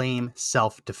to claim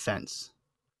self-defense.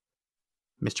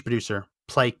 Mr. Producer,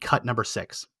 play cut number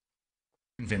 6.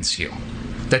 Convince you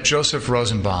that Joseph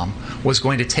Rosenbaum was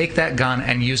going to take that gun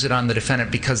and use it on the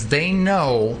defendant because they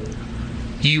know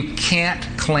you can't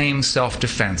claim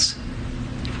self-defense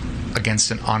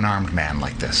against an unarmed man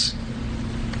like this.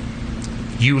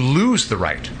 You lose the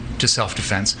right to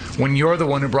self-defense when you're the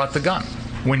one who brought the gun,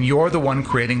 when you're the one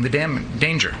creating the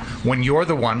danger, when you're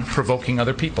the one provoking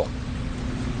other people.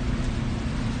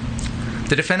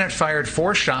 The defendant fired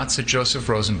 4 shots at Joseph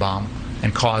Rosenbaum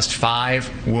and caused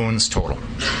 5 wounds total.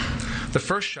 The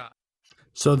first shot.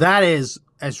 So that is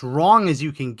as wrong as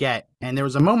you can get. And there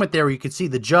was a moment there where you could see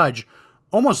the judge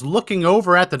almost looking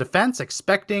over at the defense,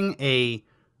 expecting a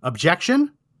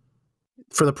objection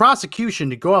for the prosecution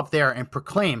to go up there and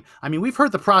proclaim. I mean, we've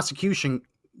heard the prosecution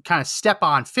kind of step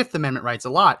on Fifth Amendment rights a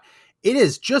lot. It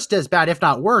is just as bad, if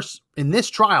not worse, in this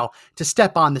trial to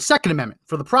step on the Second Amendment,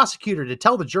 for the prosecutor to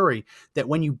tell the jury that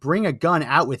when you bring a gun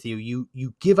out with you,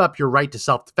 you give up your right to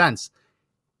self-defense.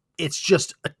 It's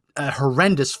just a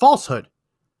horrendous falsehood.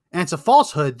 And it's a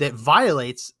falsehood that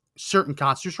violates certain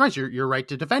constitutional rights, your right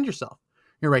to defend yourself,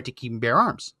 your right to keep and bear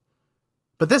arms.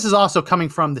 But this is also coming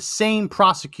from the same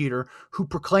prosecutor who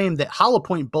proclaimed that hollow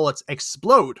point bullets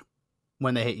explode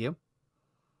when they hit you.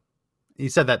 He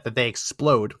said that they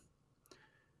explode,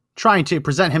 trying to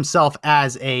present himself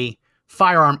as a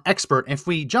firearm expert. If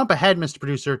we jump ahead, Mr.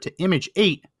 Producer, to image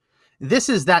 8, this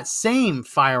is that same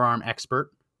firearm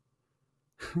expert.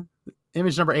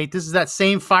 Image number 8, this is that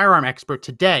same firearm expert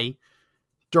today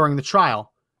during the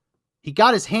trial. He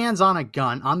got his hands on the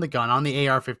gun, on the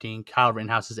AR-15, Kyle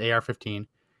Rittenhouse's AR-15,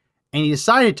 and he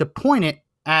decided to point it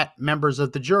at members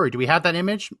of the jury. Do we have that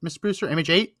image, Mr. Producer? Image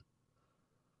 8?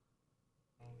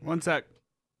 One sec.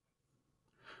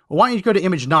 Well, why don't you go to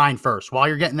image 9 first? While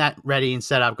you're getting that ready and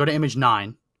set up, go to image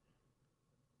 9.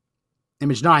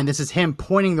 Image 9, this is him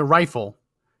pointing the rifle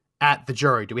at the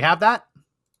jury. Do we have that?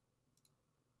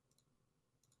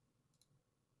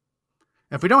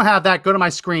 If we don't have that, go to my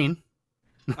screen.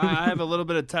 I have a little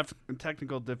bit of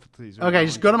technical difficulties. Right now.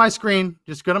 Just go to my screen.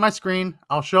 Just go to my screen.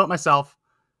 I'll show it myself.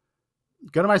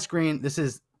 Go to my screen. This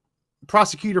is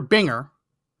Prosecutor Binger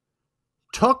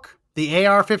took the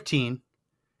AR-15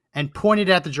 and pointed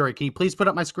at the jury. Can you please put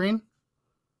up my screen?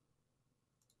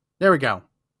 There we go.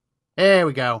 There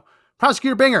we go.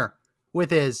 Prosecutor Binger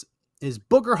with his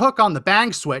booger hook on the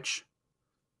bang switch.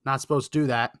 Not supposed to do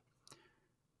that.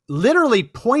 Literally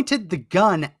pointed the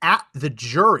gun at the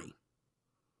jury.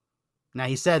 Now,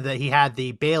 he said that he had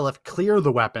the bailiff clear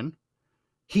the weapon.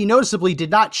 He noticeably did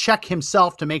not check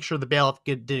himself to make sure the bailiff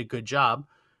did a good job.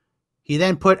 He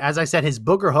then put, as I said, his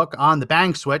booger hook on the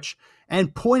bang switch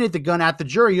and pointed the gun at the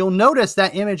jury. You'll notice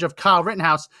that image of Kyle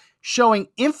Rittenhouse showing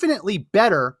infinitely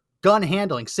better gun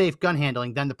handling, safe gun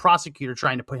handling, than the prosecutor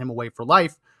trying to put him away for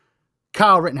life.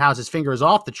 Kyle Rittenhouse's finger is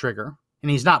off the trigger,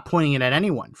 and he's not pointing it at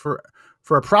anyone. For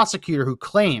a prosecutor who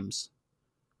claims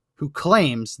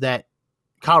that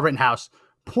Kyle Rittenhouse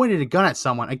pointed a gun at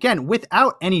someone, again,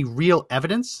 without any real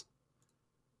evidence.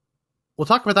 We'll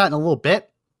talk about that in a little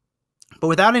bit, but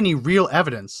without any real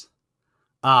evidence,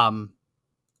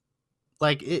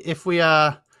 like if we,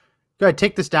 go ahead,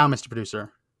 take this down, Mr.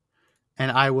 Producer,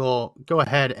 and I will go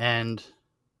ahead and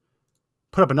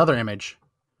put up another image.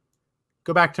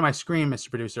 Go back to my screen, Mr.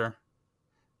 Producer.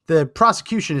 The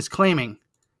prosecution is claiming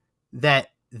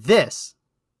that this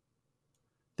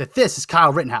is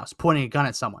Kyle Rittenhouse pointing a gun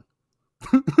at someone.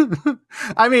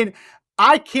 I mean,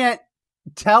 I can't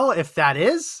tell if that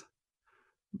is,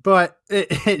 but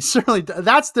it certainly,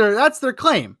 that's their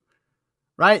claim,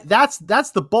 right? That's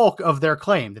the bulk of their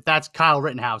claim, that that's Kyle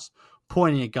Rittenhouse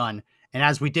pointing a gun. And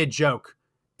as we did joke,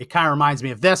 it kind of reminds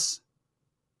me of this.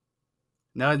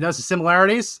 Notice the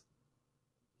similarities?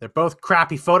 They're both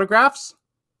crappy photographs.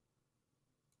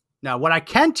 Now, what I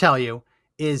can tell you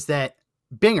is that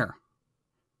Binger,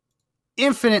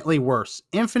 infinitely worse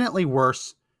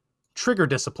trigger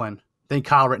discipline than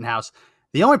Kyle Rittenhouse.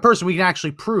 The only person we can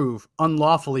actually prove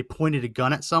unlawfully pointed a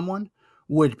gun at someone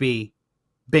would be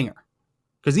Binger.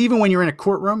 Because even when you're in a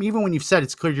courtroom, even when you've said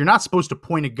it's clear, you're not supposed to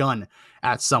point a gun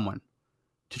at someone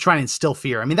to try and instill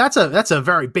fear. I mean, that's a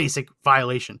very basic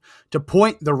violation. To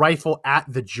point the rifle at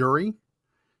the jury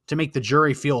to make the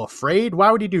jury feel afraid, why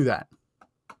would you do that?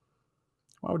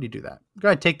 Why would you do that? Go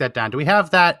ahead, take that down. Do we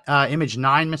have that image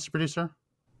 9, Mr. Producer?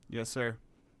 Yes, sir.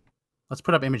 Let's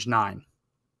put up image 9.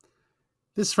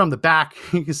 This is from the back.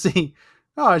 You can see,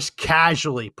 just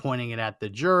casually pointing it at the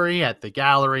jury, at the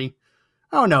gallery.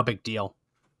 Oh, no big deal.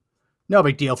 No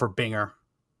big deal for Binger.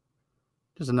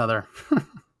 Just another.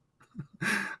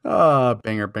 Binger.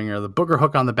 The booger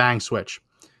hook on the bang switch.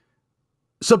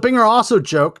 So Binger also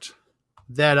joked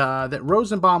that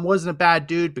Rosenbaum wasn't a bad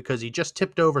dude because he just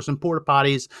tipped over some porta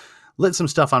potties, lit some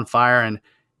stuff on fire, and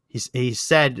he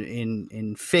said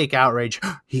in fake outrage,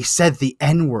 he said the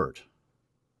N-word.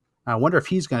 I wonder if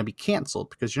he's going to be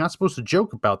canceled because you're not supposed to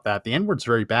joke about that. The N-word's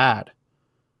very bad.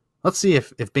 Let's see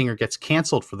if Binger gets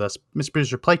canceled for this. Mr.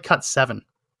 Producer, play cut 7.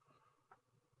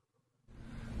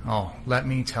 Oh, let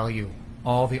me tell you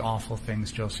all the awful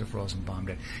things Joseph Rosenbaum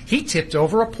did. He tipped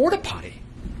over a porta potty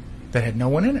that had no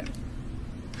one in it.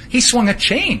 He swung a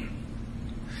chain.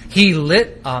 He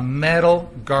lit a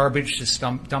metal garbage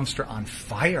dumpster on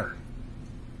fire.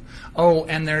 Oh,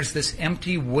 and there's this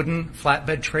empty wooden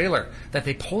flatbed trailer that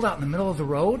they pulled out in the middle of the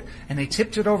road, and they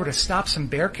tipped it over to stop some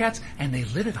bearcats, and they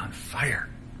lit it on fire.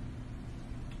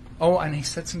 Oh, and he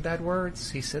said some bad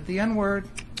words. He said the N-word.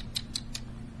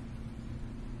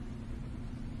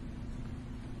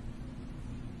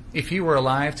 If he were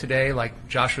alive today, like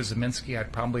Joshua Zeminski,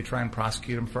 I'd probably try and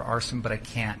prosecute him for arson, but I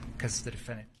can't because the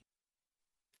defendant.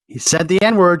 He said the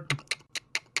N-word.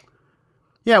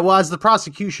 Yeah, well, as the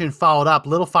prosecution followed up,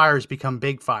 little fires become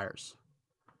big fires.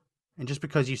 And just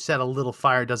because you set a little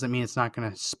fire doesn't mean it's not going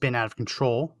to spin out of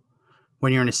control.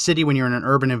 When you're in a city, when you're in an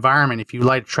urban environment, if you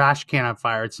light a trash can on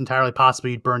fire, it's entirely possible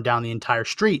you'd burn down the entire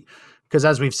street. Because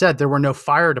as we've said, there were no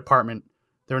fire department.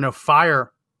 There were no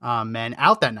fire men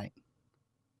out that night.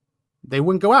 They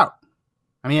wouldn't go out.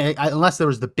 I mean, unless there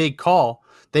was the big call,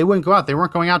 they wouldn't go out. They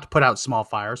weren't going out to put out small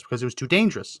fires because it was too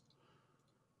dangerous.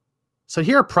 So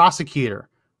here a prosecutor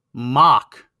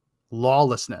mock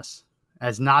lawlessness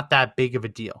as not that big of a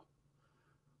deal.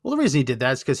 Well, the reason he did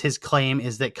that is because his claim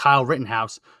is that Kyle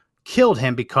Rittenhouse killed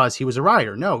him because he was a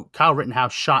rioter. No, Kyle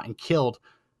Rittenhouse shot and killed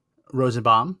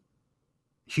Rosenbaum,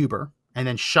 Huber, and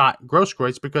then shot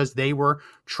Grosskreutz because they were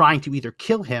trying to either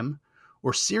kill him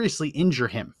or seriously injure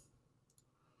him.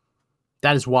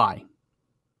 That is why.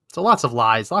 So lots of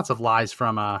lies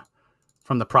from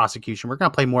the prosecution. We're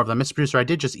going to play more of them. Mr. Producer, I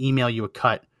did just email you a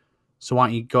cut, so why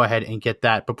don't you go ahead and get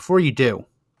that. But before you do,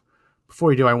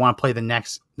 I want to play the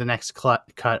next cut.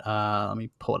 Let me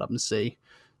pull it up and see.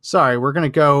 Sorry, we're going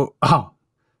to go,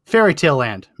 Fairy Tale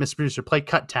Land. Mr. Producer, play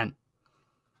cut 10.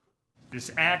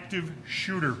 This active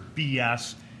shooter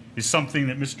BS is something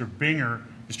that Mr. Binger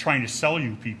is trying to sell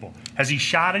you people. Has he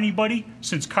shot anybody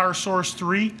since Car Source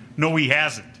 3? No, he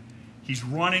hasn't. He's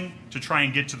running to try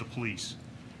and get to the police.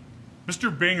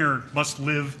 Mr. Binger must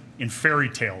live in fairy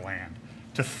tale land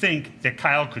to think that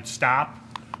Kyle could stop,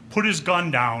 put his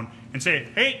gun down, and say,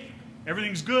 hey,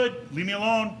 everything's good, leave me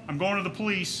alone, I'm going to the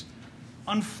police.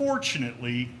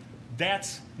 Unfortunately,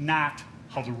 that's not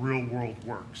how the real world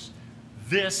works.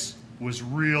 This was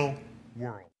real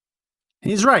world.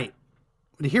 He's right.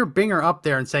 To hear Binger up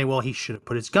there and say, well, he should have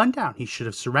put his gun down, he should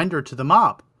have surrendered to the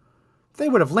mob, they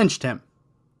would have lynched him.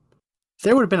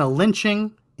 There would have been a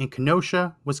lynching in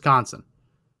Kenosha, Wisconsin.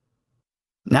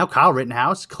 Now Kyle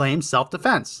Rittenhouse claims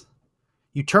self-defense.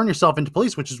 You turn yourself into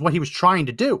police, which is what he was trying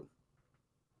to do.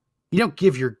 You don't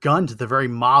give your gun to the very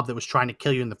mob that was trying to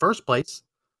kill you in the first place.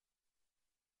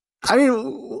 I mean,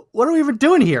 what are we even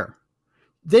doing here?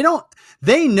 They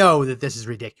know that this is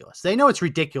ridiculous. They know it's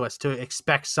ridiculous to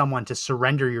expect someone to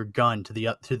surrender your gun to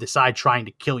the side trying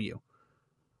to kill you.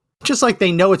 Just like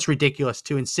they know it's ridiculous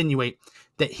to insinuate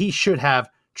that he should have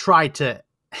tried to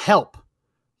help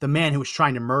the man who was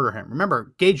trying to murder him.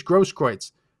 Remember, Gage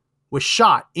Grosskreutz was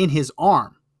shot in his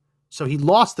arm, so he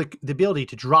lost the ability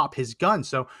to drop his gun.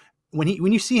 So when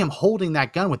you see him holding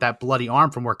that gun with that bloody arm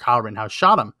from where Kyle Rittenhouse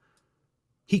shot him,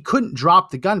 he couldn't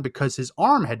drop the gun because his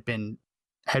arm had been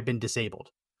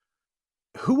disabled.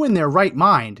 Who in their right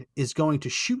mind is going to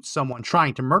shoot someone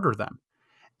trying to murder them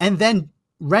and then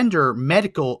render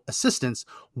medical assistance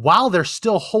while they're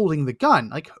still holding the gun?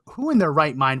 Like, who in their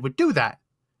right mind would do that?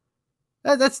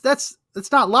 That's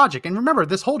not logic. And remember,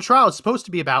 this whole trial is supposed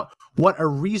to be about what a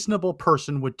reasonable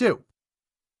person would do.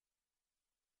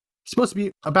 It's supposed to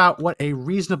be about what a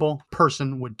reasonable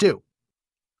person would do.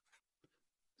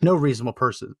 No reasonable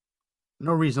person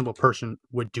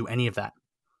would do any of that.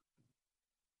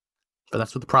 But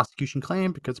that's what the prosecution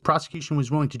claimed, because the prosecution was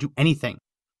willing to do anything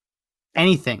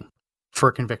for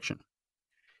a conviction,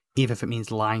 even if it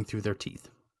means lying through their teeth.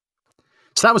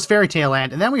 So that was Fairy Tale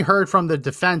Land. And then we heard from the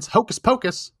defense, Hocus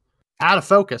Pocus, out of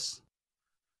focus.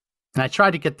 And I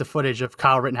tried to get the footage of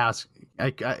Kyle Rittenhouse.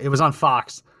 It was on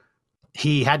Fox.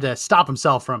 He had to stop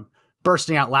himself from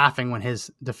bursting out laughing when his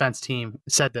defense team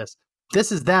said this.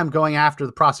 This is them going after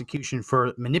the prosecution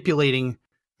for manipulating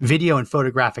video and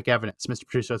photographic evidence. Mr.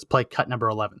 Producer, let's play cut number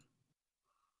 11.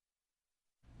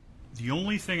 The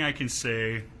only thing I can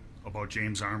say about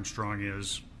James Armstrong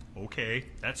is, okay,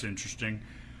 that's interesting.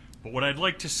 But what I'd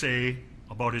like to say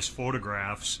about his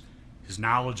photographs, his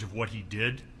knowledge of what he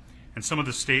did, and some of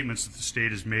the statements that the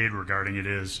state has made regarding it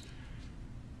is,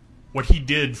 what he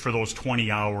did for those 20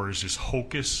 hours is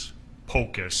hocus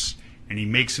pocus, and he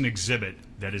makes an exhibit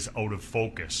that is out of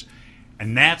focus.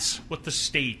 And that's what the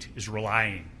state is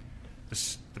relying.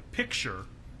 The picture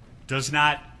does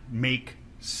not make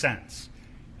sense.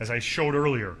 As I showed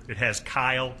earlier, it has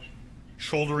Kyle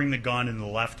shouldering the gun in the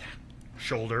left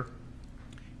shoulder.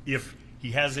 If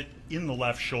he has it in the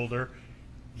left shoulder,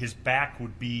 his back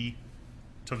would be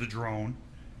to the drone.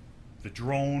 The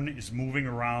drone is moving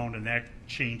around, and that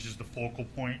changes the focal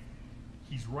point.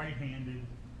 He's right-handed.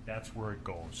 That's where it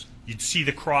goes. You'd see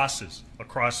the crosses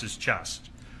across his chest.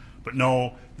 But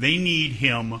no, they need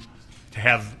him to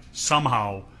have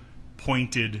somehow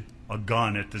pointed a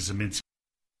gun at the Zeminski.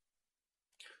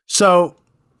 So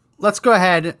let's go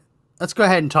ahead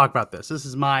and talk about this. This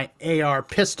is my AR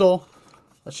pistol.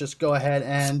 Let's just go ahead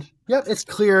and, yep, it's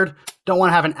cleared. Don't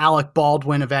want to have an Alec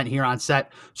Baldwin event here on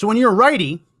set. So when you're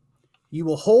righty, you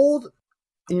will hold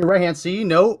in your right hand. See,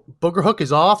 no, booger hook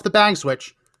is off the bang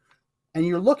switch. And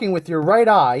you're looking with your right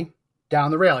eye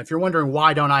down the rail. If you're wondering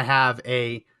why don't I have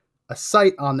a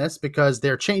sight on this, because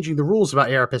they're changing the rules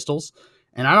about AR pistols,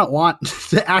 and I don't want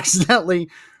to accidentally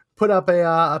put up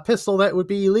a pistol that would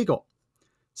be illegal,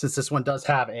 since this one does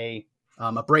have a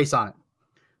brace on it.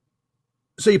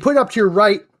 So you put it up to your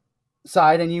right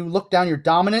side and you look down your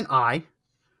dominant eye,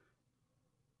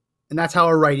 and that's how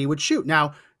a righty would shoot.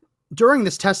 Now, during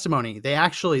this testimony, they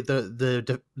actually,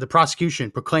 the prosecution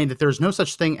proclaimed that there's no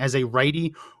such thing as a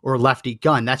righty or lefty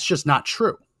gun. That's just not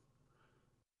true.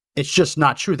 It's just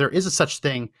not true. There is a such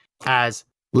thing as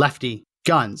lefty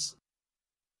guns,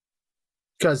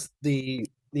 because the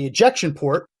ejection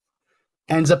port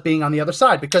ends up being on the other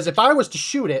side. Because if I was to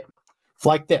shoot it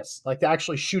like this, like to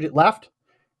actually shoot it left,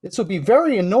 this would be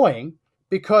very annoying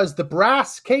because the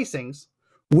brass casings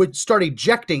would start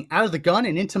ejecting out of the gun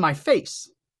and into my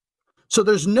face. So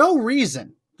there's no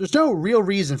real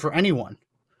reason for anyone,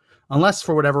 unless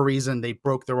for whatever reason they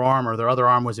broke their arm or their other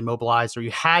arm was immobilized or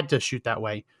you had to shoot that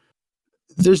way.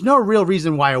 There's no real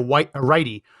reason why a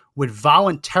righty would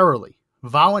voluntarily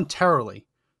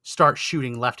start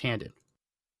shooting left-handed.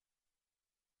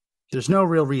 There's no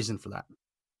real reason for that.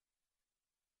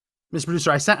 Mr.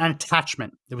 Producer, I sent an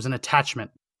attachment. There was an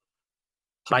attachment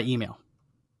by email.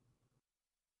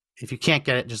 If you can't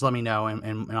get it, just let me know,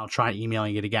 and I'll try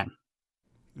emailing it again.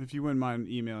 If you wouldn't mind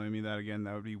emailing me that again,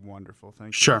 that would be wonderful. Thank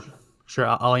you. Sure.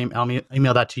 I'll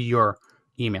email that to your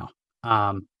email.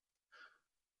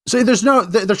 So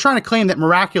they're trying to claim that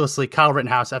miraculously Kyle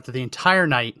Rittenhouse, after the entire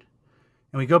night,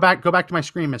 and we go back to my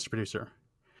screen, Mr. Producer,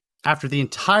 after the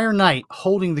entire night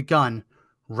holding the gun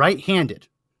right-handed.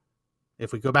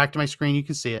 If we go back to my screen, you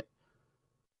can see it.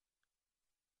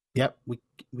 Yep, we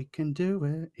can do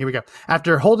it. Here we go.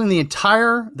 After holding the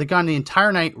gun the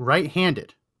entire night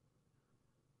right-handed,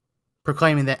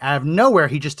 proclaiming that out of nowhere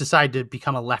he just decided to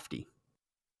become a lefty.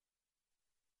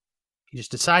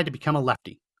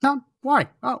 No, why?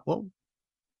 Oh, well,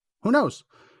 who knows?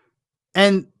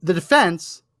 And the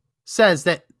defense says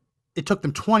that it took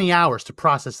them 20 hours to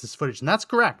process this footage, and that's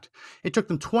correct. It took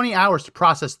them 20 hours to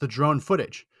process the drone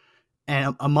footage,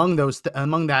 and among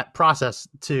that process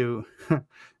to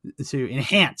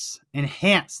enhance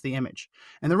the image.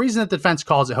 And the reason that the defense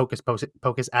calls it hocus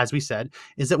pocus, as we said,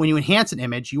 is that when you enhance an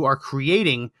image, you are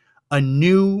creating a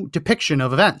new depiction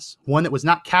of events, one that was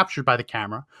not captured by the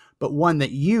camera, but one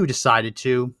that you decided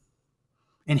to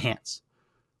enhance.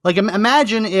 Like,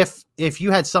 imagine if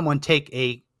you had someone take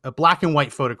a black and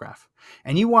white photograph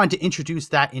and you wanted to introduce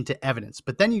that into evidence,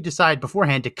 but then you decide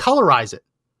beforehand to colorize it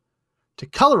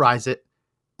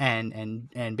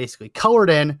and basically color it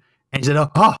in, and you said,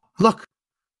 oh, look,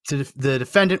 the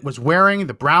defendant was wearing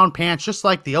the brown pants, just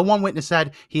like the one witness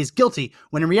said he is guilty,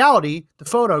 when in reality, the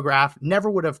photograph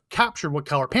never would have captured what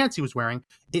color pants he was wearing.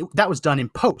 That was done in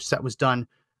post. That was done,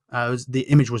 the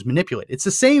image was manipulated. It's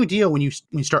the same deal when you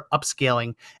start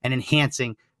upscaling and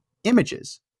enhancing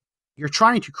images. You're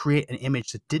trying to create an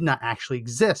image that did not actually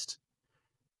exist.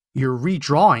 You're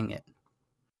redrawing it.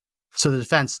 So the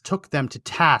defense took them to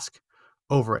task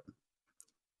over it.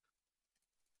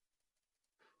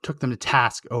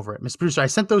 Mr. Producer, I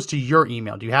sent those to your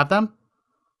email. Do you have them?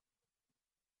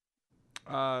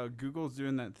 Google's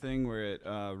doing that thing where it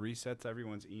resets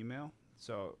everyone's email.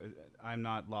 So I'm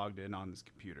not logged in on this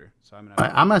computer. So I'm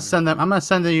gonna send them. I'm gonna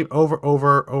send them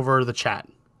over the chat.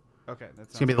 Okay,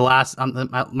 it's gonna be the last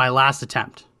my last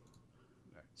attempt.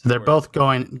 So they're both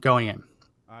going in.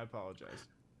 I apologize.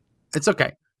 It's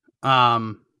okay.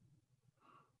 So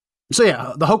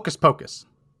yeah, the hocus pocus.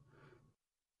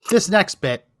 This next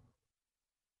bit,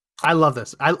 I love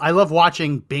this. I love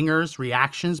watching Binger's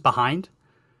reactions behind,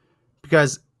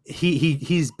 because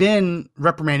he's been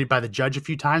reprimanded by the judge a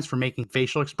few times for making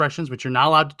facial expressions, which you're not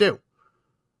allowed to do.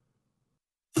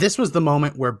 This was the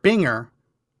moment where Binger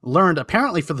learned,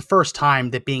 apparently for the first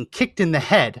time, that being kicked in the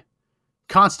head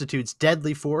constitutes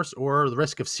deadly force or the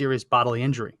risk of serious bodily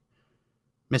injury.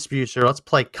 Mr. Producer, let's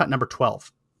play cut number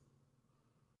 12.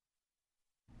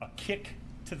 A kick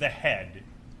to the head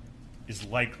is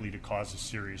likely to cause a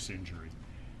serious injury.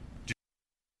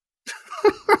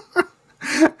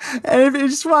 And if you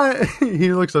just want,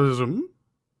 he looks up.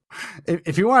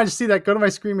 If you wanted to see that, go to my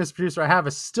screen, Mr. Producer. I have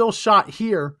a still shot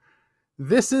here.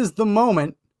 This is the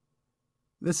moment.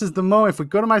 If we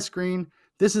go to my screen,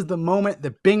 this is the moment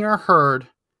that Binger heard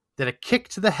that a kick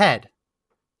to the head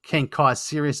can cause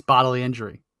serious bodily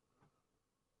injury.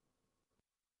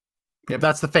 Yep,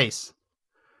 that's the face.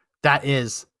 That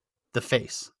is the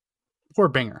face. Poor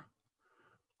Binger.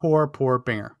 Poor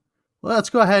Binger. Well,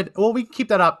 let's go ahead. Well, we can keep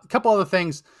that up. A couple other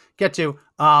things get to.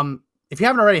 If you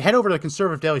haven't already, head over to the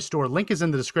Conservative Daily store. Link is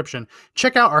in the description.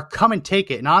 Check out our Come and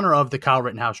Take It in honor of the Kyle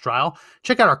Rittenhouse trial.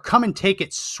 Check out our Come and Take It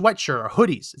sweatshirt or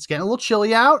hoodies. It's getting a little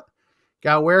chilly out.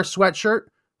 Gotta wear a sweatshirt.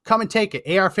 Come and Take It.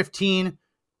 AR-15.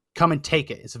 Come and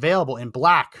Take It. It's available in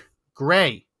black,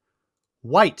 gray,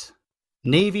 white,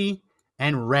 navy,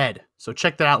 and red. So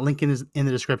check that out. Link in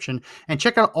the description. And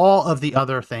check out all of the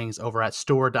other things over at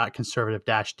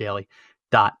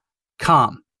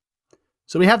store.conservative-daily.com.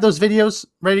 So we have those videos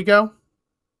ready to go,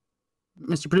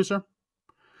 Mr. Producer.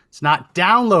 It's not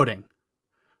downloading.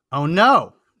 Oh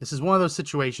no. This is one of those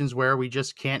situations where we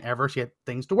just can't ever get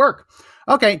things to work.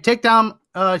 Okay, keep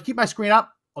my screen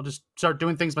up. I'll just start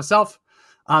doing things myself.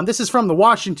 This is from the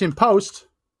Washington Post.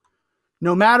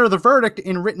 No matter the verdict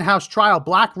in Rittenhouse trial,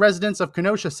 black residents of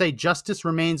Kenosha say justice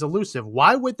remains elusive.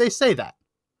 Why would they say that?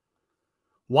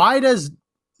 Why does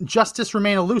justice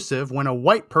remain elusive when a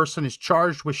white person is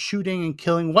charged with shooting and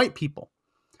killing white people?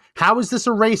 How is this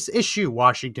a race issue,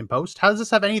 Washington Post? How does this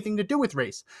have anything to do with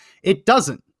race? It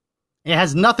doesn't. It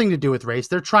has nothing to do with race.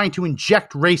 They're trying to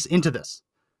inject race into this.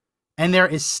 And there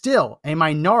is still a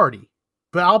minority,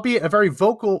 but albeit a very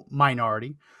vocal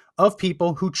minority, of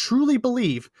people who truly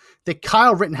believe that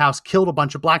Kyle Rittenhouse killed a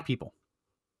bunch of black people.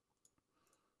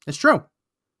 It's true.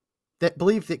 That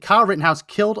believe that Kyle Rittenhouse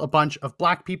killed a bunch of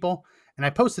black people. And I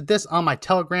posted this on my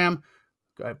Telegram.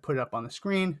 Go ahead and put it up on the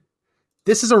screen.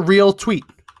 This is a real tweet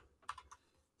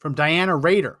from Diana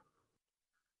Rader.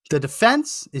 The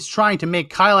defense is trying to make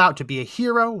Kyle out to be a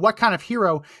hero. What kind of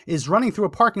hero is running through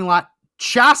a parking lot,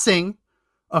 chasing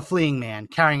a fleeing man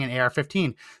carrying an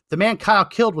AR-15? The man Kyle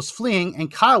killed was fleeing,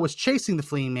 and Kyle was chasing the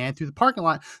fleeing man through the parking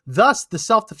lot. Thus, the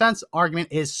self-defense argument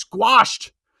is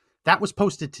squashed. That was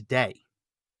posted today,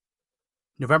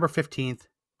 November 15th,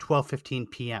 12:15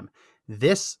 p.m.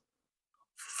 This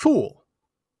fool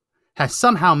has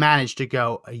somehow managed to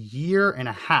go a year and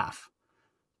a half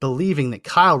believing that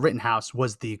Kyle Rittenhouse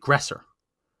was the aggressor.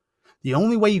 The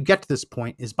only way you get to this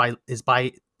point is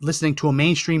by listening to a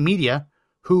mainstream media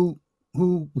who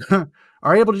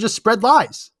are able to just spread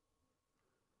lies.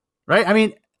 Right? I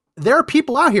mean, there are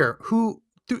people out here who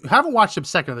haven't watched a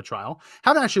second of the trial,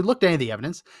 haven't actually looked at any of the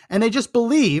evidence, and they just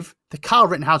believe that Kyle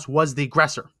Rittenhouse was the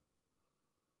aggressor.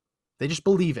 They just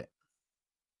believe it.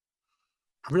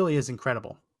 It really is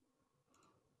incredible.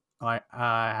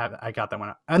 I got that one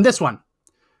up. And this one,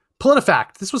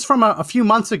 PolitiFact. This was from a few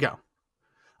months ago.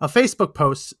 A Facebook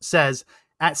post says,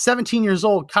 at 17 years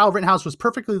old, Kyle Rittenhouse was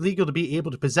perfectly legal to be able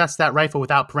to possess that rifle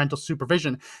without parental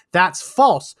supervision. That's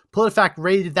false. PolitiFact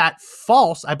rated that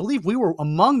false. I believe we were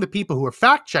among the people who were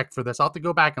fact-checked for this. I'll have to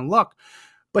go back and look.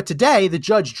 But today, the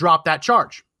judge dropped that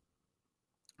charge.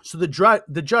 So the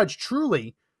judge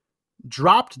truly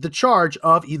dropped the charge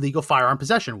of illegal firearm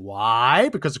possession. Why?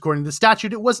 Because according to the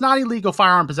statute, it was not illegal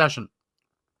firearm possession.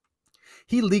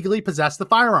 He legally possessed the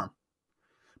firearm.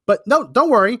 But no,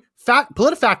 don't worry.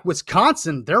 PolitiFact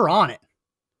Wisconsin, they're on it.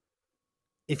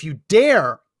 If you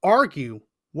dare argue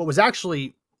what was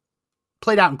actually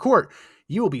played out in court,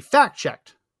 you will be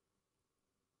fact-checked.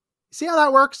 See how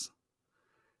that works?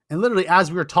 And literally,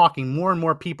 as we were talking, more and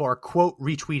more people are, quote,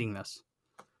 retweeting this.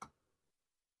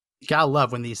 You gotta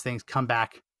love when these things come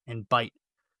back and bite.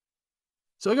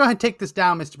 So we go ahead and take this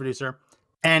down, Mr. Producer.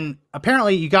 And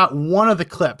apparently you got one of the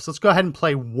clips. Let's go ahead and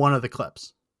play one of the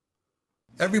clips.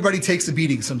 Everybody takes a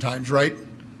beating sometimes, right?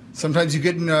 Sometimes you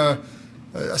get in a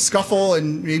scuffle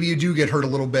and maybe you do get hurt a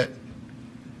little bit.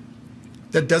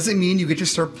 That doesn't mean you get to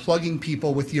start plugging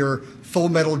people with your full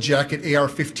metal jacket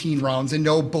AR-15 rounds, and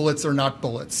no, bullets are not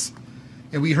bullets.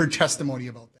 And we heard testimony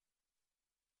about that.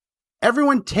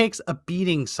 Everyone takes a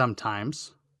beating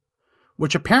sometimes,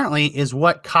 which apparently is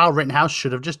what Kyle Rittenhouse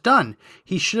should have just done.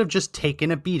 He should have just taken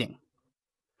a beating.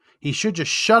 He should just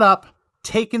shut up,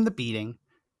 taken the beating,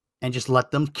 and just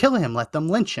let them kill him, let them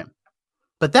lynch him.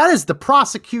 But that is the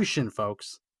prosecution,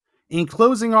 folks, in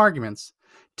closing arguments,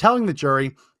 telling the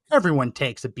jury everyone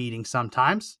takes a beating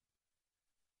sometimes.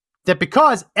 That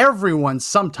because everyone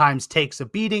sometimes takes a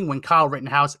beating when Kyle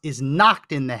Rittenhouse is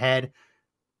knocked in the head,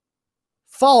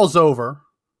 falls over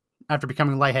after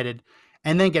becoming lightheaded,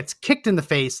 and then gets kicked in the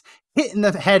face, hit in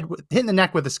the head, hit in the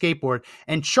neck with a skateboard,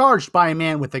 and charged by a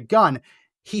man with a gun,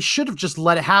 he should have just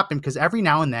let it happen, because every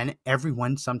now and then,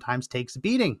 everyone sometimes takes a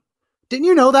beating. Didn't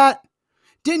you know that?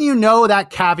 Didn't you know that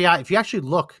caveat? If you actually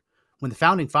look, when the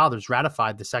Founding Fathers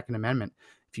ratified the Second Amendment,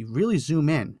 if you really zoom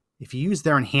in, if you use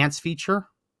their enhance feature,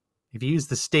 if you use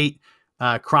the state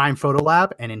crime photo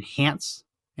lab and enhance,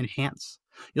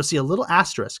 you'll see a little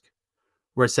asterisk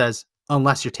where it says,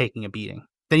 unless you're taking a beating,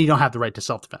 then you don't have the right to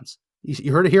self-defense.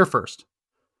 You heard it here first.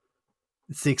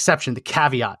 It's the exception, the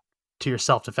caveat to your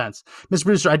self-defense. Mr.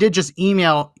 Producer, I did just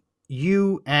email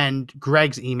you and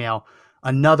Greg's email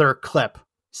another clip.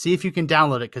 See if you can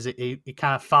download it, because it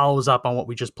kind of follows up on what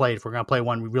we just played. If we're going to play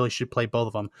one, we really should play both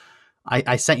of them.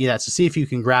 I sent you that, so see if you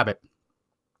can grab it.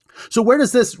 So where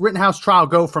does this Rittenhouse trial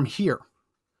go from here?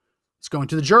 It's going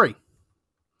to the jury.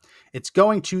 It's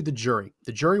going to the jury.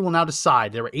 The jury will now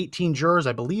decide. There were 18 jurors.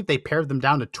 I believe they pared them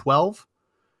down to 12.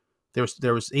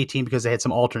 There was 18 because they had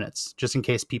some alternates, just in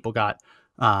case people got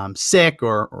sick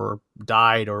or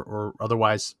died or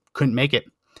otherwise couldn't make it.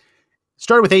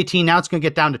 Started with 18. Now it's going to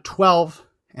get down to 12.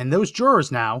 And those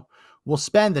jurors now will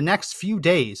spend the next few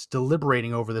days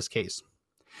deliberating over this case.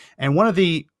 And one of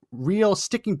the real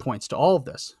sticking points to all of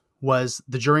this was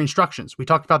the jury instructions. We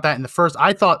talked about that in the first.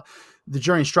 I thought the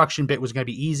jury instruction bit was going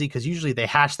to be easy because usually they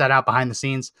hash that out behind the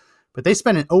scenes. But they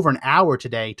spent over an hour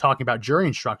today talking about jury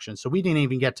instructions. So we didn't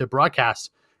even get to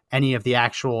broadcast any of the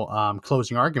actual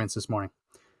closing arguments this morning.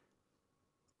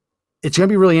 It's going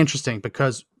to be really interesting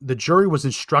because the jury was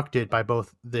instructed by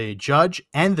both the judge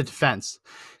and the defense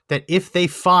that if they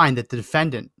find that the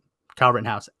defendant, Kyle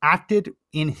Rittenhouse, acted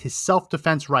in his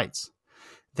self-defense rights,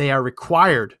 they are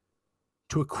required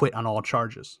to acquit on all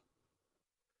charges.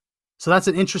 So that's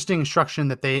an interesting instruction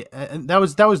that that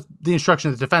was the instruction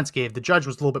the defense gave. The judge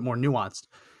was a little bit more nuanced.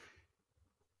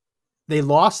 They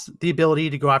lost the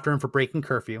ability to go after him for breaking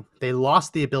curfew. They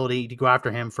lost the ability to go after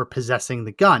him for possessing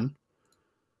the gun.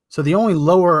 So the only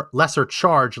lesser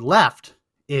charge left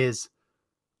is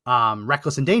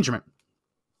reckless endangerment.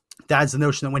 That is the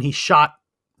notion that when he shot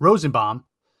Rosenbaum,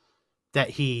 that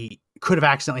he could have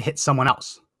accidentally hit someone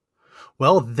else.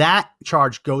 Well, that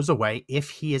charge goes away if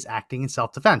he is acting in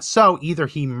self-defense. So either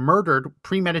he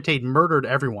premeditated murdered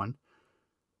everyone,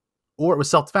 or it was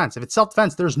self-defense. If it's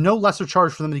self-defense, there's no lesser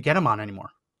charge for them to get him on anymore.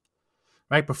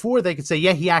 Right? Before they could say,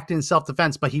 yeah, he acted in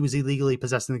self-defense, but he was illegally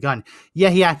possessing the gun. Yeah,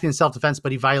 he acted in self-defense,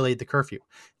 but he violated the curfew.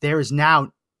 There is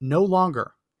now no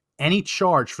longer any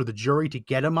charge for the jury to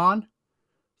get him on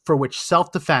for which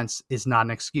self-defense is not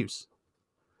an excuse.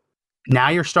 Now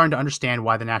you're starting to understand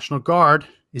why the National Guard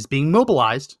is being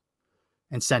mobilized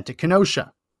and sent to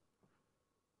Kenosha.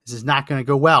 This is not going to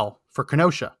go well for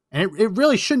Kenosha. And it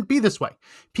really shouldn't be this way.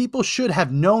 People should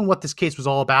have known what this case was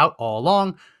all about all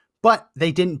along, but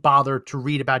they didn't bother to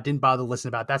read about, didn't bother to listen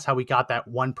about. That's how we got that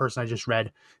one person I just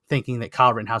read thinking that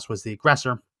Kyle Rittenhouse was the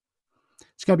aggressor.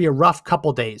 It's going to be a rough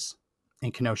couple days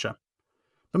in Kenosha.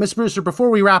 But Mr. Brewster, before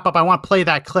we wrap up, I want to play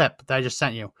that clip that I just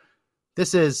sent you.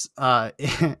 This is,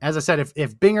 as I said,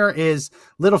 if Binger is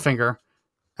Littlefinger,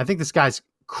 I think this guy's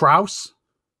Kraus.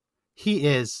 He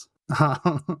is,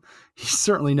 he's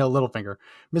certainly no Littlefinger.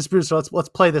 Mr. Brewster, let's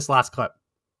play this last clip.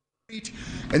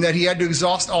 And that he had to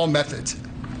exhaust all methods.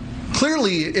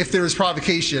 Clearly, if there is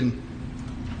provocation,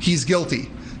 he's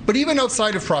guilty. But even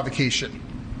outside of provocation,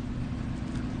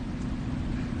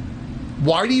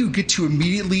 why do you get to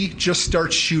immediately just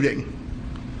start shooting?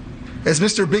 As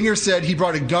Mr. Binger said, he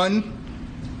brought a gun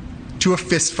to a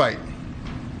fist fight.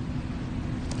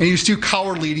 And he was too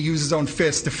cowardly to use his own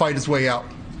fist to fight his way out.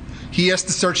 He has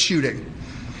to start shooting.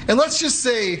 And let's just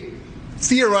say,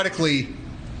 theoretically,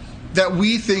 that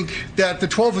we think, that the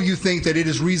 12 of you think that it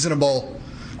is reasonable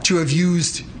to have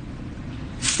used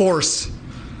force,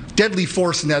 deadly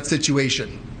force in that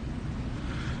situation.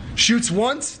 Shoots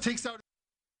once, takes out.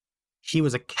 He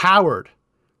was a coward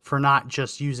for not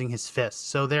just using his fists.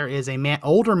 So there is a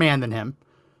older man than him.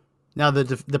 Now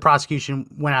the prosecution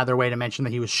went out of their way to mention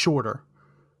that he was shorter,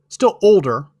 still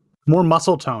older, more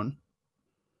muscle tone,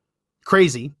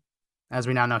 crazy. As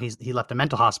we now know, he left a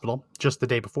mental hospital just the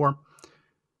day before.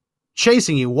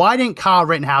 Chasing you. Why didn't Kyle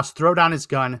Rittenhouse throw down his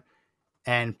gun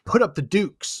and put up the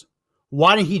dukes?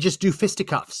 Why didn't he just do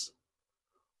fisticuffs?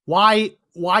 Why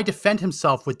defend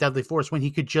himself with deadly force when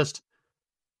he could just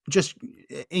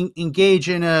engage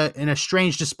in a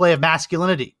strange display of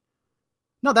masculinity?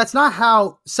 No, that's not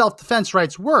how self-defense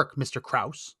rights work, Mr.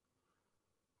 Kraus.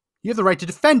 You have the right to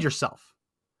defend yourself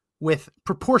with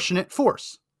proportionate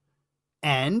force.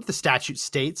 And the statute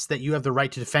states that you have the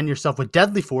right to defend yourself with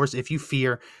deadly force if you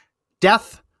fear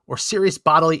death or serious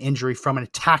bodily injury from an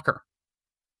attacker.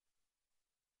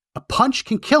 A punch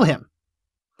can kill him.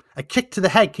 A kick to the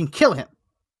head can kill him.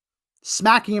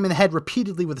 Smacking him in the head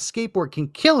repeatedly with a skateboard can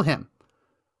kill him.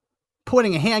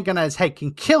 Putting a handgun on his head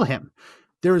can kill him.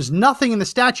 There is nothing in the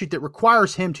statute that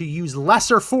requires him to use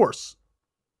lesser force.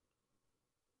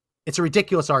 It's a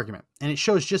ridiculous argument, and it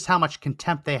shows just how much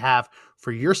contempt they have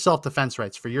for your self-defense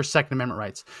rights, for your Second Amendment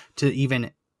rights, to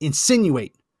even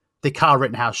insinuate that Kyle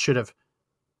Rittenhouse should have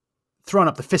thrown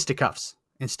up the fisticuffs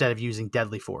instead of using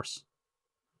deadly force.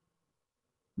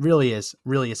 Really is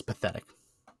pathetic.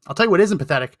 I'll tell you what isn't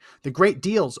pathetic. The great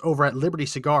deals over at Liberty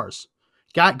Cigars.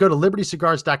 Go to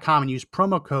libertycigars.com and use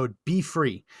promo code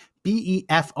BEFREE.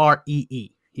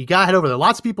 BEFREE. You got to head over there.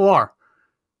 Lots of people are.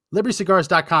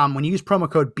 libertycigars.com. When you use promo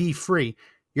code BEFREE,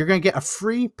 you're going to get a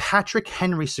free Patrick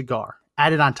Henry cigar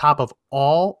added on top of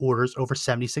all orders over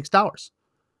 $76.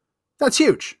 That's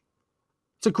huge.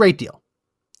 It's a great deal.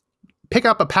 Pick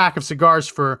up a pack of cigars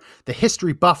for the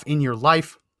history buff in your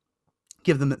life.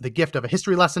 Give them the gift of a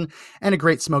history lesson and a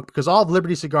great smoke, because all of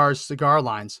Liberty Cigars cigar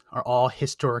lines are all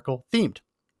historical themed.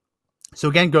 So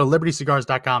again, go to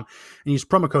libertycigars.com and use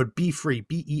promo code BEFREE,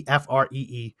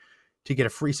 BEFREE, to get a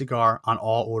free cigar on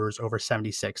all orders over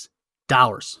 $76.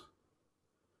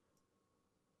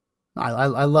 I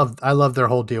love their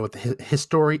whole deal with the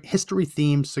history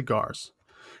themed cigars.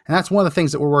 And that's one of the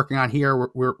things that we're working on here.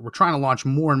 We're trying to launch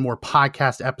more and more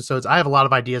podcast episodes. I have a lot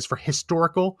of ideas for history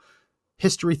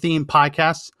themed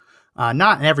podcasts,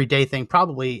 not an everyday thing,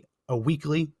 probably a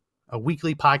weekly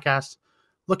podcast,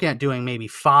 looking at doing maybe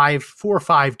 4 or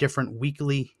 5 different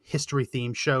weekly history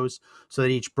themed shows. So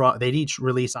they'd each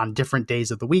release on different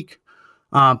days of the week.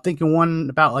 Thinking one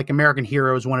about like American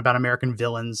heroes, one about American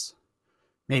villains,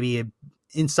 maybe an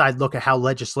inside look at how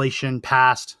legislation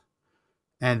passed,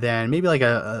 and then maybe like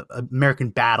a American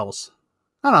battles.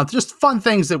 I don't know, just fun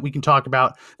things that we can talk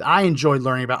about that I enjoy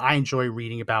learning about, I enjoy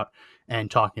reading about and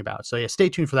talking about. So yeah, stay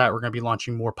tuned for that. We're going to be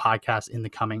launching more podcasts in the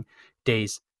coming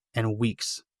days and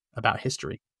weeks about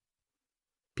history.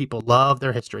 People love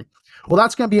their history. Well,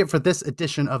 that's going to be it for this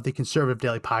edition of the Conservative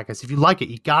Daily Podcast. If you like it,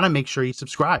 you got to make sure you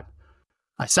subscribe.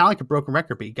 I sound like a broken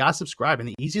record, but you got to subscribe. And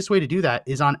the easiest way to do that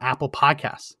is on Apple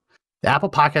Podcasts. The Apple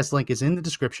Podcast link is in the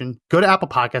description. Go to Apple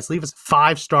Podcasts, leave us a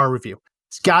 5-star review.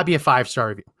 It's got to be a 5-star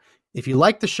review. If you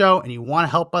like the show and you want to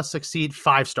help us succeed,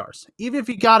 5 stars. Even if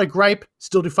you got a gripe,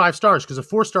 still do 5 stars, because a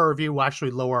 4-star review will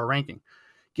actually lower our ranking.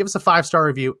 Give us a 5-star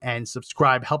review and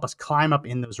subscribe. Help us climb up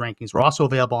in those rankings. We're also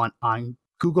available on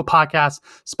Google Podcasts,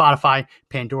 Spotify,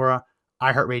 Pandora,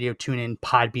 iHeartRadio, TuneIn,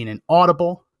 Podbean, and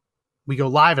Audible. We go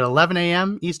live at 11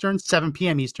 a.m. Eastern, 7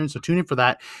 p.m. Eastern, so tune in for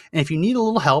that. And if you need a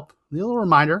little help, a little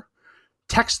reminder,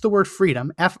 text the word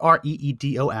freedom,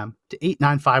 FREEDOM, to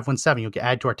 89517. You'll get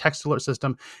added to our text alert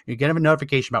system. You get a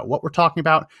notification about what we're talking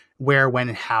about, where, when,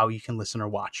 and how you can listen or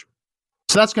watch.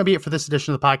 So that's going to be it for this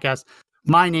edition of the podcast.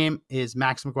 My name is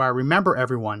Max McGuire. Remember,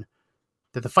 everyone,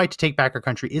 that the fight to take back our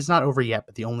country is not over yet,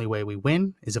 but the only way we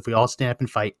win is if we all stand up and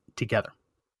fight together.